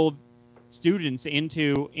 skilled students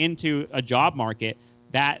into a job market,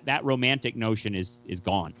 that romantic notion is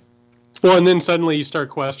gone. Well, and then suddenly you start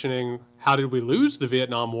questioning, how did we lose the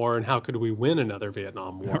Vietnam War and how could we win another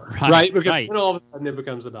Vietnam War? Right? Because then all of a sudden it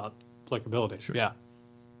becomes about applicability. Sure. Yeah.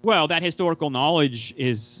 Well, that historical knowledge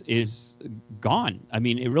is gone. I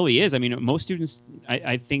mean, it really is. I mean, most students,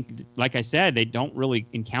 I think, like I said, they don't really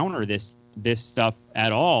encounter this stuff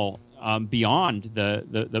at all beyond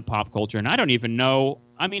the pop culture. And I don't even know.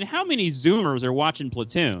 I mean, how many Zoomers are watching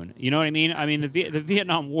Platoon? You know what I mean? I mean, the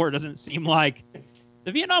Vietnam War doesn't seem like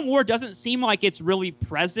it's really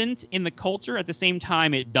present in the culture. At the same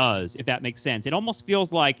time, it does, if that makes sense. It almost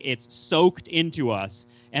feels like it's soaked into us.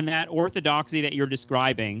 And that orthodoxy that you're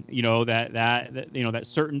describing, you know, that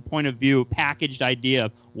certain point of view, packaged idea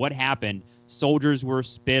of what happened. Soldiers were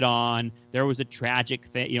spit on. There was a tragic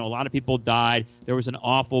thing. You know, a lot of people died. There was an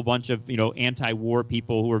awful bunch of, you know, anti-war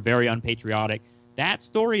people who were very unpatriotic. That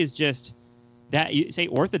story is just that. You say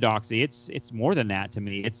orthodoxy. It's more than that to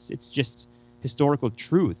me. It's just historical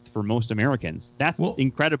truth for most Americans. That's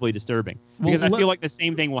incredibly disturbing, because I feel like the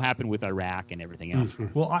same thing will happen with Iraq and everything else.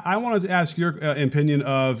 Well, I wanted to ask your opinion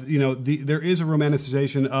of, you know, there is a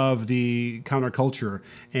romanticization of the counterculture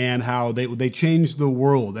and how they changed the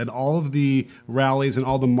world, and all of the rallies and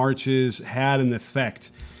all the marches had an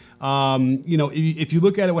effect. You know, if you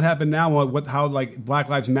look at it, what happened now, how like Black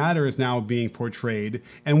Lives Matter is now being portrayed,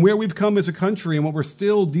 and where we've come as a country and what we're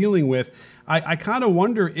still dealing with, I kind of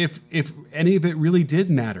wonder if any of it really did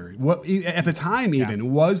matter. What at the time,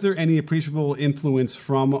 even was there any appreciable influence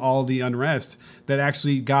from all the unrest that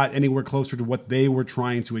actually got anywhere closer to what they were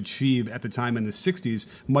trying to achieve at the time in the '60s,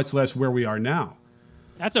 much less where we are now?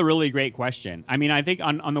 That's a really great question. I mean, I think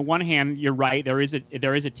on the one hand, you're right. There is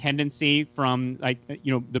a tendency from, like,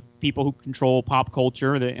 you know, the people who control pop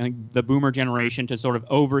culture, the boomer generation, to sort of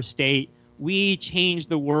overstate, we changed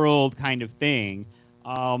the world kind of thing.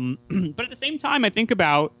 But at the same time, I think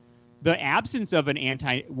about the absence of an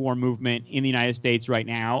anti-war movement in the United States right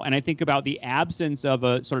now, and I think about the absence of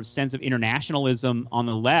a sort of sense of internationalism on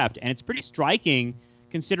the left, and it's pretty striking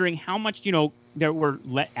considering how much, you know, there were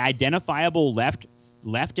identifiable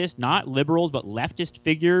leftist, not liberals, but leftist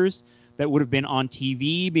figures that would have been on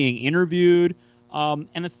TV being interviewed.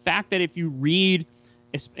 And the fact that if you read,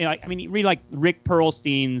 you read like Rick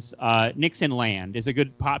Perlstein's Nixon Land is a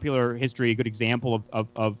good popular history, a good example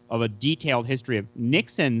of a detailed history of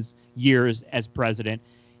Nixon's years as president.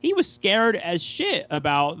 He was scared as shit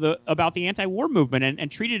about the anti-war movement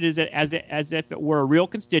and treated it as if it were a real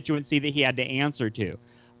constituency that he had to answer to.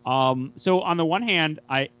 So on the one hand,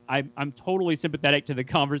 I'm totally sympathetic to the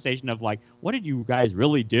conversation of like, what did you guys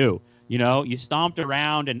really do? You know, you stomped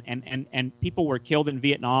around and people were killed in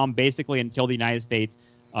Vietnam basically until the United States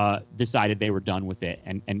decided they were done with it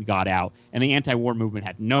and got out. And the anti-war movement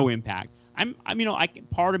had no impact.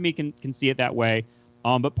 Part of me can see it that way,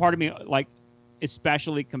 but part of me, like,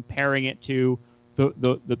 especially comparing it to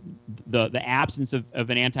the absence of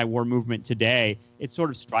an anti-war movement today, it's sort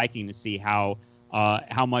of striking to see how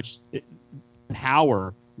much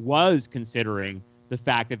power was considering the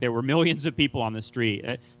fact that there were millions of people on the street.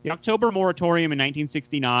 The October moratorium in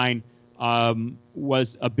 1969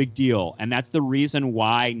 was a big deal, and that's the reason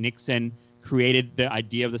why Nixon created the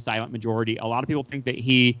idea of the silent majority. A lot of people think that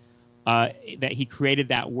he created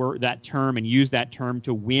that term and used that term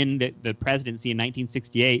to win the presidency in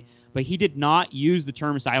 1968, but he did not use the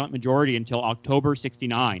term silent majority until October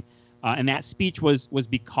 69, and that speech was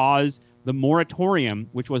because the moratorium,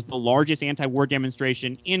 which was the largest anti-war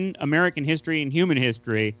demonstration in American history and human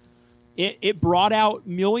history, it brought out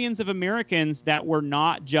millions of Americans that were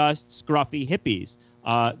not just scruffy hippies.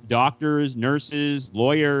 doctors, nurses,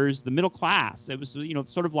 lawyers, the middle class. It was,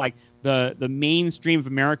 sort of like the mainstream of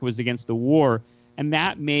America was against the war, and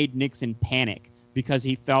that made Nixon panic because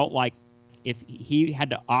he felt like if he had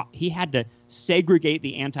to segregate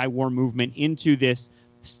the anti-war movement into this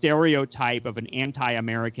stereotype of an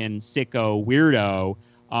anti-American sicko weirdo,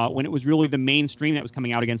 when it was really the mainstream that was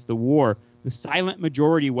coming out against the war. The silent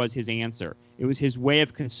majority was his answer. It was his way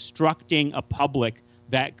of constructing a public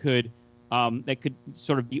that could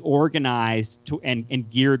sort of be organized and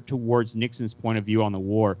geared towards Nixon's point of view on the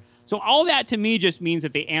war. So all that to me just means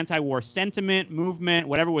that the anti-war sentiment, movement,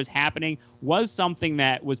 whatever was happening, was something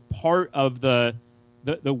that was part of the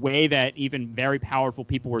way that even very powerful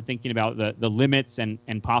people were thinking about the limits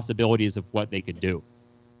and possibilities of what they could do,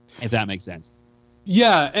 if that makes sense.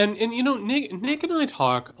 Yeah, and Nick and I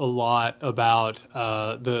talk a lot about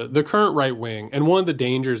the current right wing, and one of the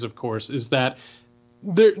dangers, of course, is that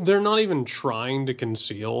they're not even trying to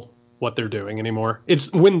conceal what they're doing anymore.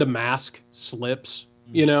 It's when the mask slips,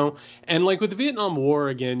 and like with the Vietnam War,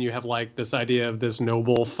 again, you have like this idea of this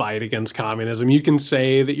noble fight against communism. You can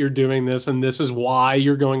say that you're doing this and this is why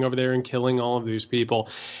you're going over there and killing all of these people.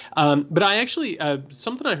 But I actually,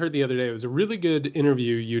 something I heard the other day, it was a really good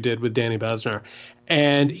interview you did with Danny Besner.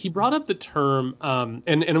 And he brought up the term, and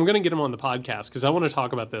I'm going to get him on the podcast because I want to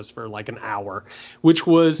talk about this for like an hour, which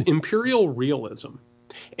was imperial realism.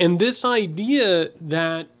 And this idea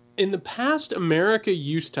that in the past, America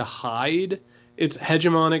used to hide its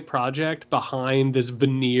hegemonic project behind this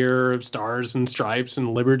veneer of stars and stripes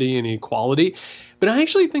and liberty and equality. But I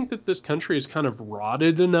actually think that this country is kind of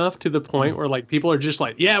rotted enough to the point where like people are just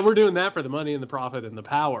like, yeah, we're doing that for the money and the profit and the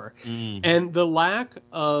power. And the lack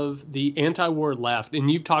of the anti-war left, and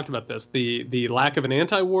you've talked about this, the lack of an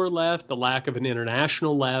anti-war left, the lack of an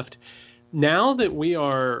international left. Now that we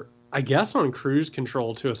are, I guess, on cruise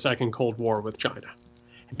control to a second Cold War with China.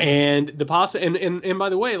 And and by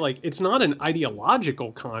the way, like, it's not an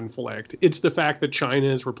ideological conflict. It's the fact that China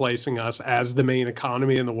is replacing us as the main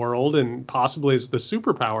economy in the world and possibly as the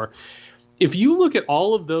superpower. If you look at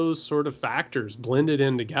all of those sort of factors blended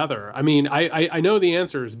in together, I mean, I know the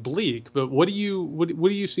answer is bleak, but what do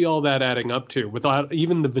you see all that adding up to without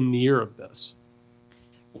even the veneer of this?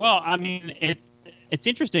 Well, I mean, it's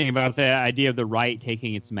interesting about the idea of the right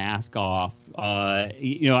taking its mask off.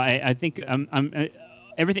 I think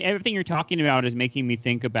everything you're talking about is making me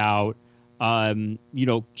think about QAnon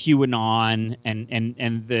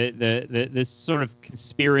and the this sort of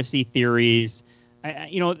conspiracy theories.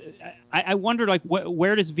 I wonder, like,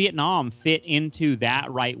 where does Vietnam fit into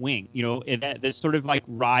that right wing? This sort of like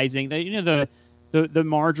rising, the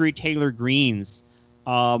Marjorie Taylor Greens,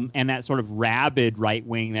 and that sort of rabid right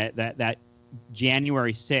wing that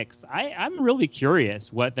January 6th. I'm really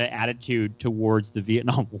curious what the attitude towards the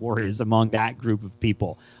Vietnam War is among that group of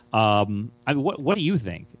people. What do you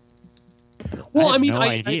think? Well, I have no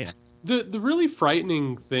idea. The really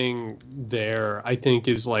frightening thing there, I think,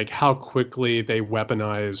 is like how quickly they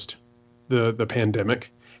weaponized the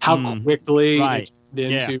pandemic. How quickly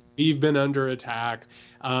we've been under attack.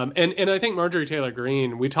 And I think Marjorie Taylor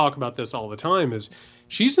Greene, we talk about this all the time, is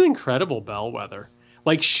she's an incredible bellwether.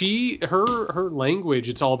 Like her language,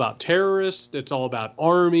 it's all about terrorists, it's all about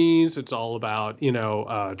armies, it's all about,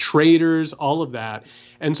 traitors, all of that.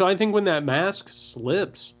 And so I think when that mask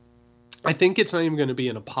slips, I think it's not even going to be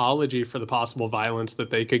an apology for the possible violence that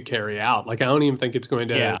they could carry out. Like, I don't even think it's going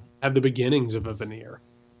to have the beginnings of a veneer.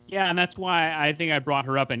 Yeah, and that's why I think I brought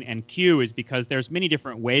her up. And Q is because there's many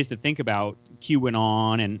different ways to think about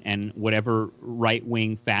QAnon and whatever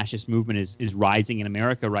right-wing fascist movement is rising in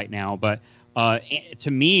America right now. But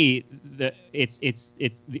to me,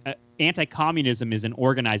 anti-communism is an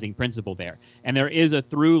organizing principle there, and there is a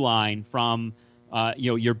through line from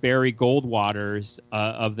your Barry Goldwaters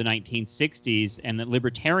of the 1960s and the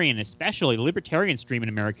libertarian, especially the libertarian stream in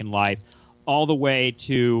American life, all the way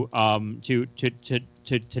to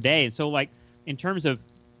today. And so, like, in terms of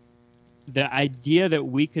the idea that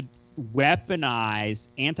we could weaponize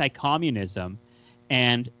anti-communism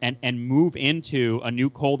and move into a new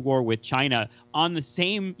Cold War with China on the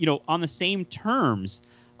same terms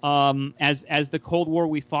as the Cold War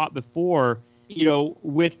we fought before,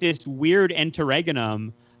 with this weird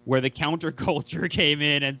interregnum where the counterculture came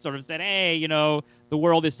in and sort of said, hey, the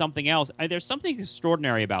world is something else. There's something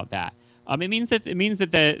extraordinary about that. It means that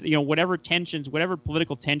the whatever tensions, whatever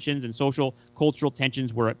political tensions and social cultural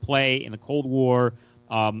tensions were at play in the Cold War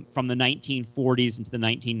from the 1940s into the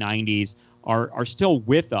 1990s are still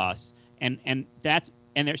with us, and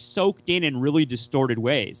they're soaked in really distorted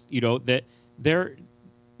ways. That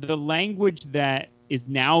the language that is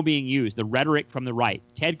now being used, the rhetoric from the right.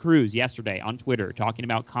 Ted Cruz yesterday on Twitter talking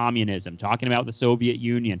about communism, talking about the Soviet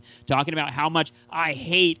Union, talking about how much I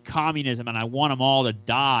hate communism and I want them all to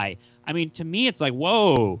die. I mean, to me, it's like,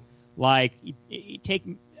 whoa, like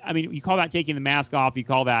you call that taking the mask off, you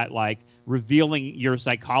call that like revealing your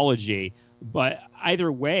psychology. But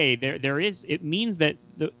either way, it means that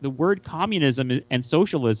the word communism and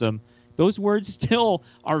socialism, those words still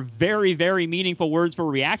are very, very meaningful words for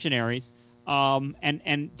reactionaries.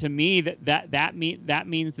 And to me, that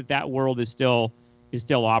means that world is still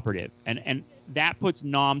operative. And that puts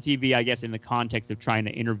Nom TV, I guess, in the context of trying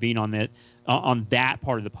to intervene on that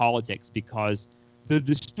part of the politics, because the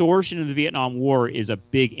distortion of the Vietnam War is a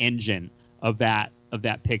big engine of that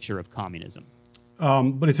picture of communism.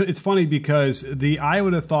 But it's funny because I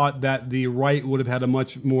would have thought that the right would have had a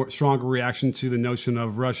much more stronger reaction to the notion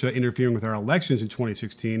of Russia interfering with our elections in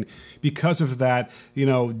 2016 because of that,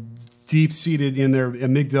 deep seated in their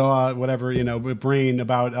amygdala, whatever, brain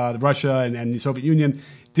about Russia and the Soviet Union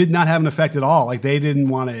did not have an effect at all. Like they didn't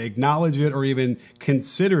want to acknowledge it or even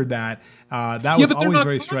consider that. That was always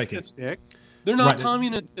very striking. Nick. They're not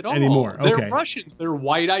communists at all anymore. Okay. They're Russians. They're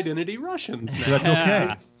white identity Russians. So that's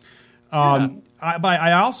okay. But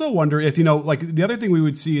I also wonder if, like the other thing we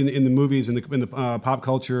would see in the movies and in the pop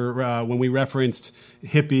culture when we referenced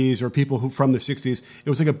hippies or people who from the 60s, it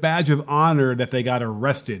was like a badge of honor that they got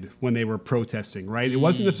arrested when they were protesting, right? It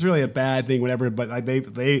wasn't necessarily a bad thing, whatever, but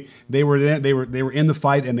they were there, they were in the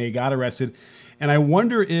fight and they got arrested. And I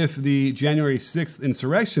wonder if the January 6th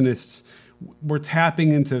insurrectionists we're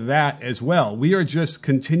tapping into that as well. We are just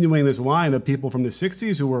continuing this line of people from the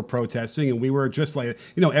 60s who were protesting, and we were just like,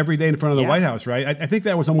 every day in front of the White House, right? I think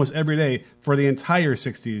that was almost every day for the entire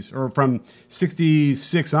 60s, or from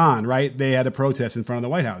 66 on, right? They had a protest in front of the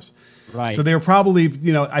White House. Right. So they were probably,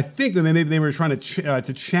 I think that they were trying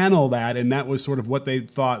to channel that, and that was sort of what they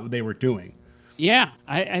thought they were doing. Yeah,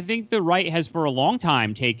 I think the right has for a long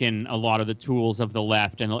time taken a lot of the tools of the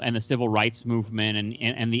left and the civil rights movement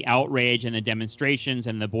and the outrage and the demonstrations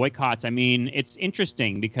and the boycotts. I mean, it's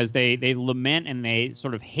interesting because they lament and they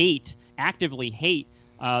sort of actively hate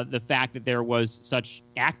the fact that there was such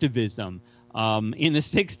activism in the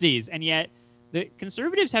 60s. And yet the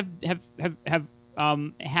conservatives have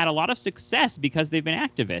had a lot of success because they've been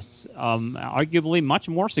activists, arguably much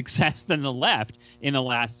more success than the left in the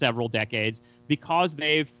last several decades, because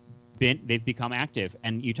they've become active.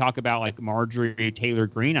 And you talk about like Marjorie Taylor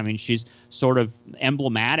Greene. I mean, she's sort of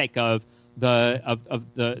emblematic of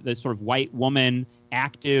the sort of white woman,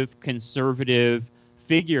 active conservative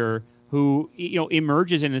figure who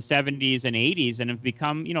emerges in the 70s and 80s and have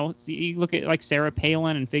become, you look at like Sarah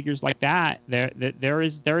Palin and figures like that. There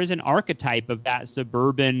is an archetype of that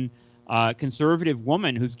suburban conservative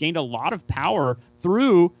woman who's gained a lot of power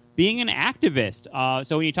through being an activist.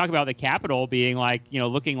 So when you talk about the Capitol being like,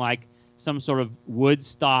 looking like some sort of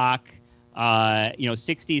Woodstock,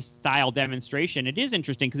 60s style demonstration, it is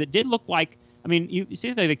interesting because it did look like, I mean, you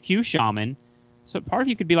see the Q shaman. So part of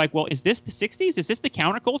you could be like, well, is this the 60s? Is this the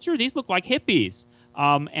counterculture? These look like hippies.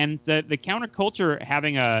 And the counterculture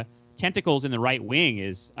having tentacles in the right wing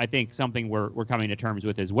is, I think, something we're coming to terms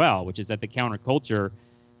with as well, which is that the counterculture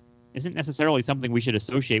isn't necessarily something we should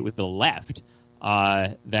associate with the left.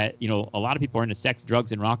 That a lot of people are into sex,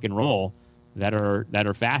 drugs, and rock and roll that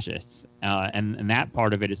are fascists, and that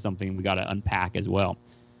part of it is something we got to unpack as well.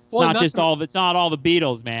 It's not all the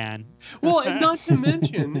Beatles, man. Well, and not to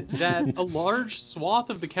mention that a large swath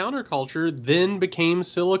of the counterculture then became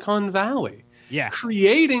Silicon Valley. Yeah.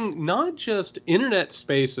 Creating not just internet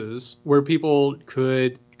spaces where people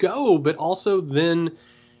could go, but also then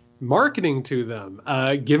marketing to them,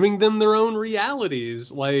 giving them their own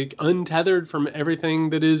realities, like untethered from everything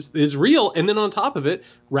that is real. And then on top of it,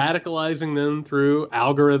 radicalizing them through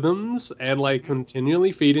algorithms and like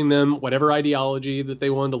continually feeding them whatever ideology that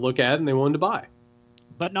they wanted to look at and they wanted to buy.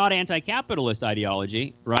 But not anti-capitalist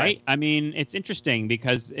ideology, right? I mean, it's interesting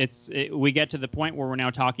because we get to the point where we're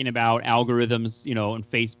now talking about algorithms, on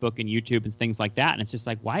Facebook and YouTube and things like that. And it's just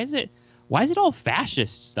like, why is it all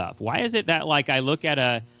fascist stuff? Why is it that like I look at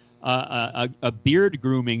a beard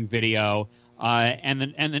grooming video, and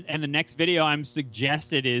the next video I'm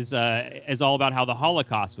suggested is all about how the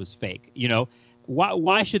Holocaust was fake.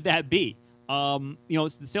 Why should that be?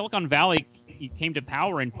 The Silicon Valley came to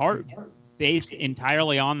power in part based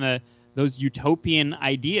entirely on those utopian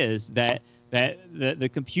ideas that the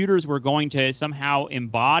computers were going to somehow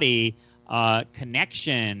embody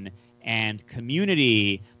connection and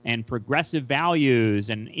community and progressive values.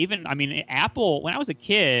 And even, I mean, Apple, when I was a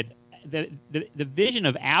kid, the vision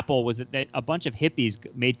of Apple was that a bunch of hippies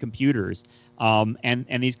made computers.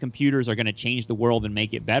 and these computers are going to change the world and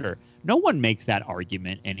make it better. No one makes that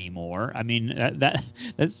argument anymore. I mean,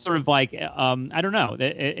 that's sort of like I don't know.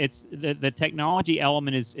 It's the technology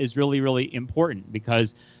element is really, really important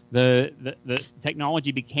because the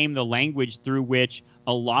technology became the language through which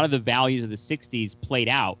a lot of the values of the 60s played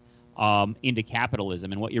out into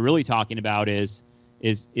capitalism. And what you're really talking about is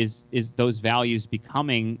those values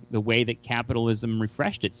becoming the way that capitalism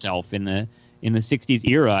refreshed itself in the 60s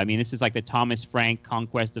era. I mean, this is like the Thomas Frank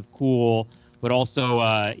conquest of cool, but also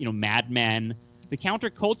Mad Men. The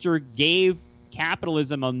counterculture gave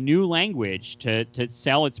capitalism a new language to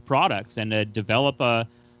sell its products and to develop a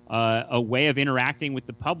way of interacting with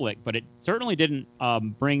the public, but it certainly didn't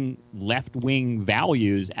bring left-wing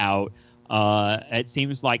values out. It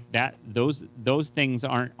seems like that those things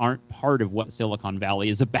aren't part of what Silicon Valley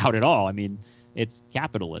is about at all. I mean, it's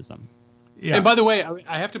capitalism. Yeah. And by the way,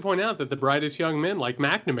 I have to point out that the brightest young men like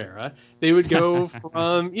McNamara, they would go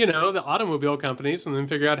from, the automobile companies and then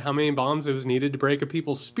figure out how many bombs it was needed to break a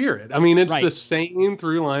people's spirit. I mean, it's the same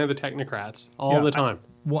through line of the technocrats all the time.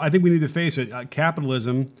 I think we need to face it.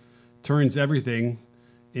 Capitalism turns everything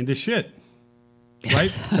into shit,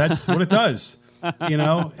 right? That's what it does,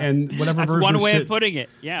 and whatever That's version one of way shit. of putting it,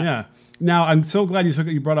 yeah. Yeah. Now, I'm so glad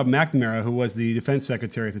you brought up McNamara, who was the defense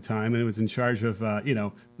secretary at the time and was in charge of, a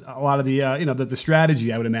lot of the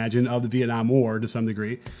strategy, I would imagine, of the Vietnam War to some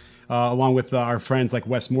degree, along with our friends like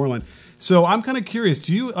Westmoreland. So I'm kind of curious,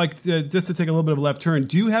 do you, just to take a little bit of a left turn,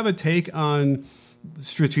 do you have a take on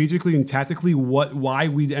strategically and tactically why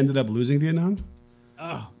we ended up losing Vietnam?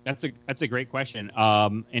 Oh, that's a great question.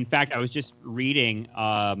 In fact, I was just reading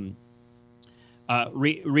a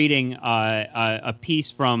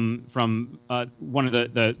piece from one of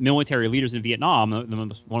the military leaders in Vietnam,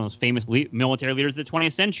 one of those famous military leaders of the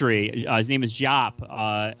 20th century. His name is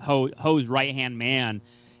Giap, Ho's right-hand man.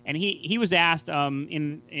 And he was asked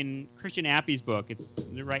in Christian Appy's book, it's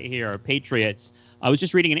right here, Patriots. I was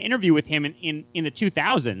just reading an interview with him in the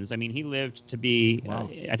 2000s. I mean, he lived to be,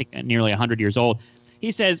 I think, nearly 100 years old.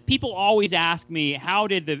 He says, people always ask me, how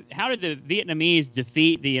did the Vietnamese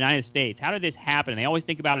defeat the United States? How did this happen? And they always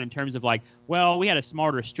think about it in terms of like, well, we had a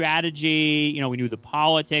smarter strategy. We knew the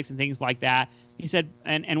politics and things like that. He said,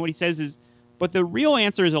 and what he says is, but the real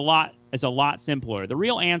answer is a lot simpler. The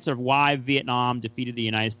real answer of why Vietnam defeated the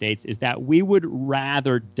United States is that we would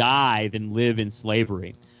rather die than live in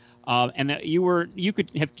slavery. And that you could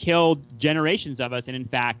have killed generations of us, and in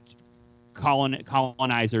fact,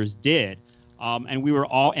 colonizers did. And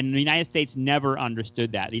the United States never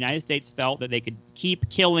understood that. The United States felt that they could keep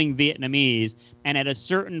killing Vietnamese, and at a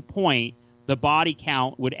certain point, the body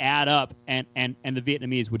count would add up, and the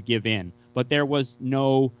Vietnamese would give in. But there was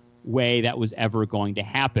no way that was ever going to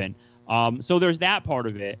happen. So there's that part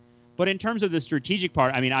of it. But in terms of the strategic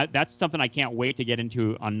part, I mean, that's something I can't wait to get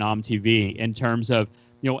into on Nam TV in terms of,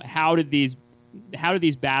 how did these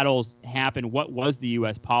battles happen? What was the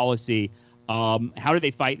U.S. policy? How did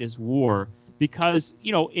they fight this war? Because,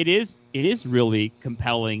 it is really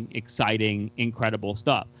compelling, exciting, incredible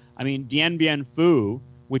stuff. I mean, Dien Bien Phu,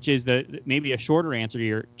 which is maybe a shorter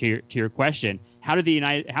answer to your question. How did the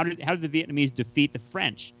Vietnamese defeat the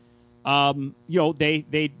French?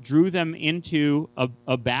 They drew them into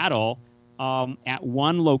a battle at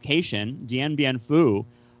one location, Dien Bien Phu,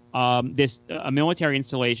 a military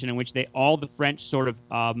installation in which all the French sort of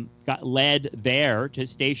got led there to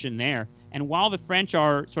station there. And while the French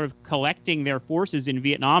are sort of collecting their forces in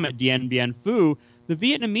Vietnam at Dien Bien Phu, the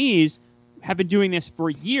Vietnamese have been doing this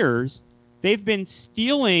for years. They've been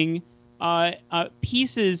stealing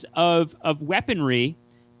pieces of weaponry,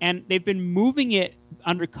 and they've been moving it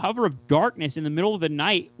under cover of darkness in the middle of the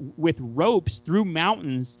night with ropes through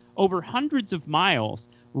mountains over hundreds of miles,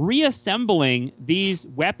 reassembling these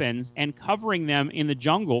weapons and covering them in the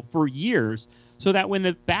jungle for years, so that when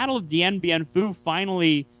the Battle of Dien Bien Phu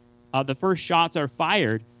finally the first shots are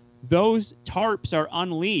fired, those tarps are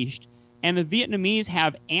unleashed, and the Vietnamese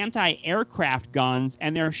have anti-aircraft guns,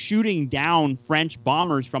 and they're shooting down French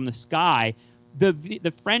bombers from the sky.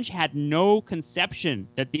 The French had no conception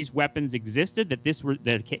that these weapons existed, that this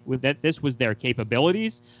was their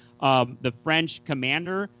capabilities. The French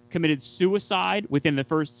commander committed suicide within the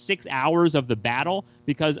first 6 hours of the battle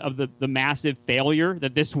because of the massive failure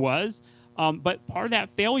that this was. But part of that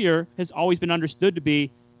failure has always been understood to be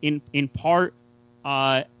in part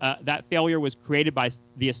that failure was created by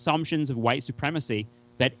the assumptions of white supremacy,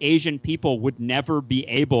 that Asian people would never be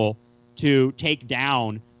able to take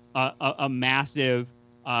down a massive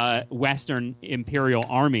Western imperial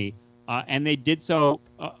army, and they did so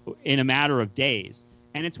in a matter of days.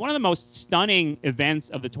 And it's one of the most stunning events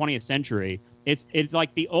of the 20th century it's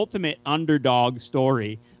like the ultimate underdog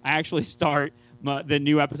story. I actually start the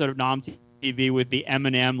new episode of Nom TV with the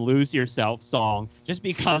Eminem "Lose Yourself" song, just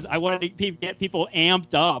because I wanted to get people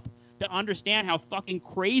amped up to understand how fucking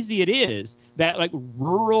crazy it is that like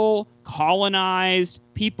rural colonized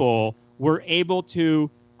people were able to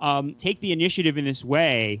take the initiative in this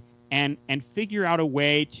way and figure out a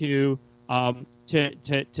way to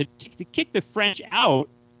kick the French out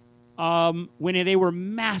when they were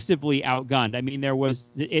massively outgunned. I mean,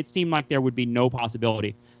 it seemed like there would be no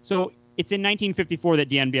possibility. So it's in 1954 that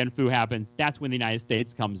Dien Bien Phu happens. That's when the United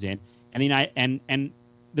States comes in, and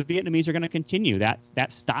the Vietnamese are going to continue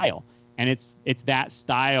that style, and it's that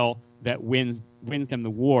style that wins them the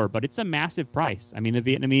war. But it's a massive price. I mean, the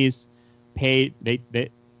Vietnamese paid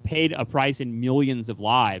paid a price in millions of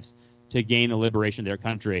lives to gain the liberation of their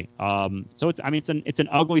country. So it's an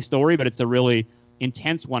ugly story, but it's a really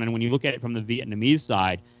intense one. And when you look at it from the Vietnamese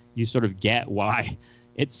side, you sort of get why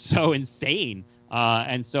it's so insane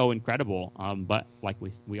and so incredible. But like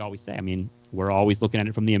we always say, I mean, we're always looking at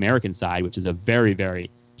it from the American side, which is a very, very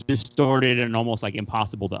distorted and almost like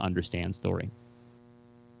impossible to understand story.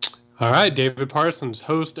 All right, David Parsons,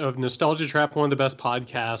 host of Nostalgia Trap, one of the best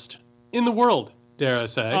podcasts in the world, dare I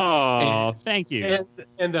say. Oh, thank you.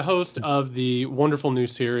 And the host of the wonderful new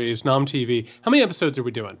series, Nom TV. How many episodes are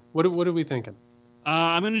we doing? What are we thinking?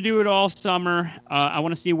 I'm going to do it all summer. I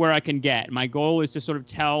want to see where I can get. My goal is to sort of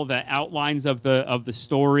tell the outlines of the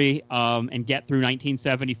story and get through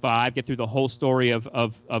 1975, get through the whole story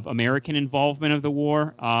of American involvement of the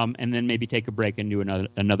war, and then maybe take a break and do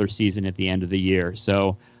another season at the end of the year.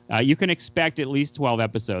 So you can expect at least 12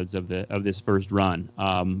 episodes of this first run.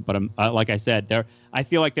 But like I said, I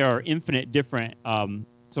feel like there are infinite different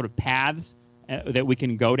sort of paths that we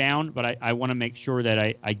can go down. But I want to make sure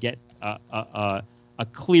that I get a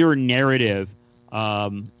clear narrative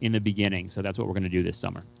in the beginning. So that's what we're going to do this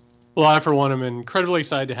summer. Well, I, for one, am incredibly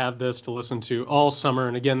excited to have this to listen to all summer.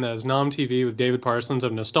 And again, that is Nom TV with David Parsons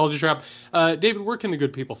of Nostalgia Trap. David, where can the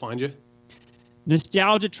good people find you?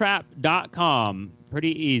 NostalgiaTrap.com.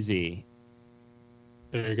 Pretty easy.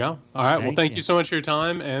 There you go. All right. Thank you so much for your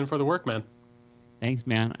time and for the work, man. Thanks,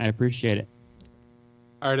 man. I appreciate it.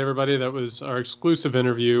 All right, everybody. That was our exclusive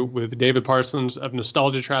interview with David Parsons of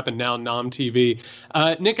Nostalgia Trap and now Nom TV.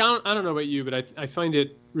 Nick, I don't know about you, but I find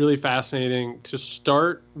it really fascinating to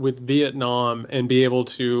start with Vietnam and be able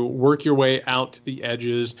to work your way out to the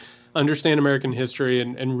edges, understand American history,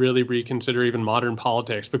 and really reconsider even modern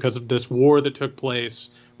politics because of this war that took place,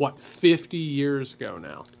 50 years ago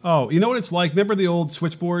now? Oh, you know what it's like? Remember the old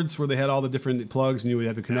switchboards where they had all the different plugs and you would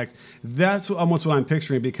have to connect? That's almost what I'm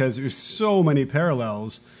picturing because there's so many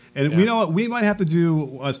parallels. And we know what, we might have to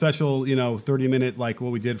do a special, 30-minute like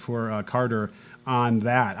what we did for Carter on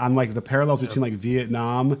that, on like the parallels between like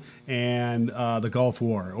Vietnam and the Gulf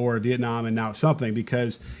War, or Vietnam and now something,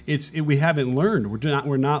 because we haven't learned.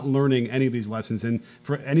 We're not learning any of these lessons. And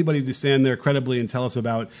for anybody to stand there credibly and tell us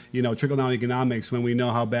about trickle down economics when we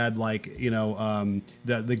know how bad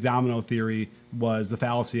the domino theory was, the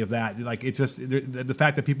fallacy of that, like it's just the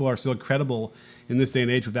fact that people are still credible in this day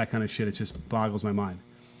and age with that kind of shit, it just boggles my mind.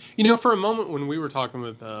 For a moment when we were talking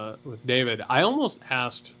with David, I almost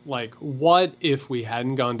asked, like, what if we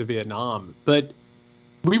hadn't gone to Vietnam? But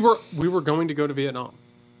we were going to go to Vietnam.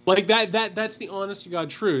 Like that's the honest to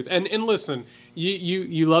God truth. And listen,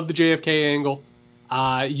 you love the JFK angle.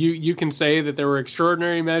 You can say that there were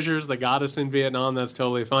extraordinary measures that got us in Vietnam. That's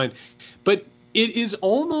totally fine. But it is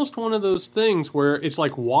almost one of those things where it's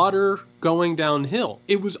like water going downhill.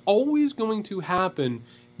 It was always going to happen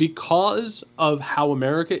because of how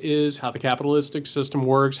America is, how the capitalistic system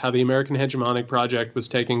works, how the American hegemonic project was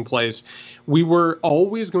taking place. We were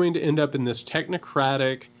always going to end up in this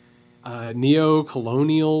technocratic,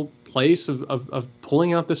 neo-colonial place of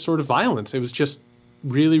pulling out this sort of violence. It was just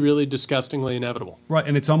really, really disgustingly inevitable. Right,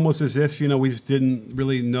 and it's almost as if, we just didn't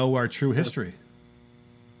really know our true history.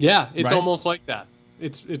 Yeah, it's almost like that.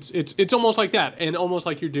 It's almost like that, and almost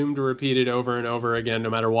like you're doomed to repeat it over and over again, no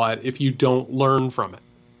matter what, if you don't learn from it.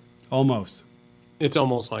 Almost. It's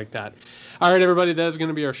almost like that. All right, everybody, that is going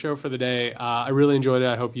to be our show for the day. I really enjoyed it.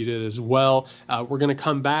 I hope you did as well. We're going to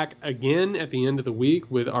come back again at the end of the week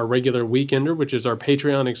with our regular Weekender, which is our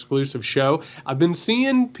Patreon exclusive show. I've been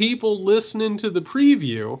seeing people listening to the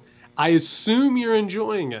preview. I assume you're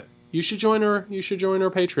enjoying it. You should join our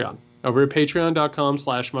Patreon over at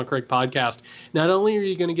patreon.com/muckrake podcast. Not only are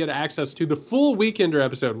you going to get access to the full Weekender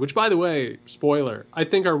episode, which, by the way, spoiler, I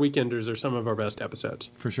think our Weekenders are some of our best episodes.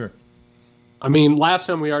 For sure. I mean, last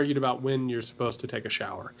time we argued about when you're supposed to take a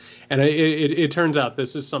shower. And it turns out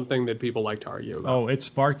this is something that people like to argue about. Oh, it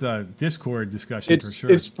sparked a Discord discussion for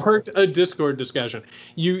sure. It sparked a Discord discussion.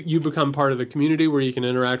 You become part of the community where you can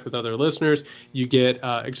interact with other listeners. You get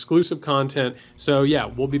exclusive content. So, yeah,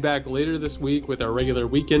 we'll be back later this week with our regular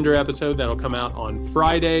Weekender episode. That'll come out on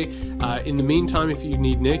Friday. In the meantime, if you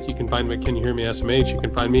need Nick, you can find me at Can You Hear Me SMH. You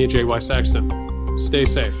can find me at JY Sexton. Stay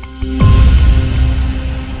safe.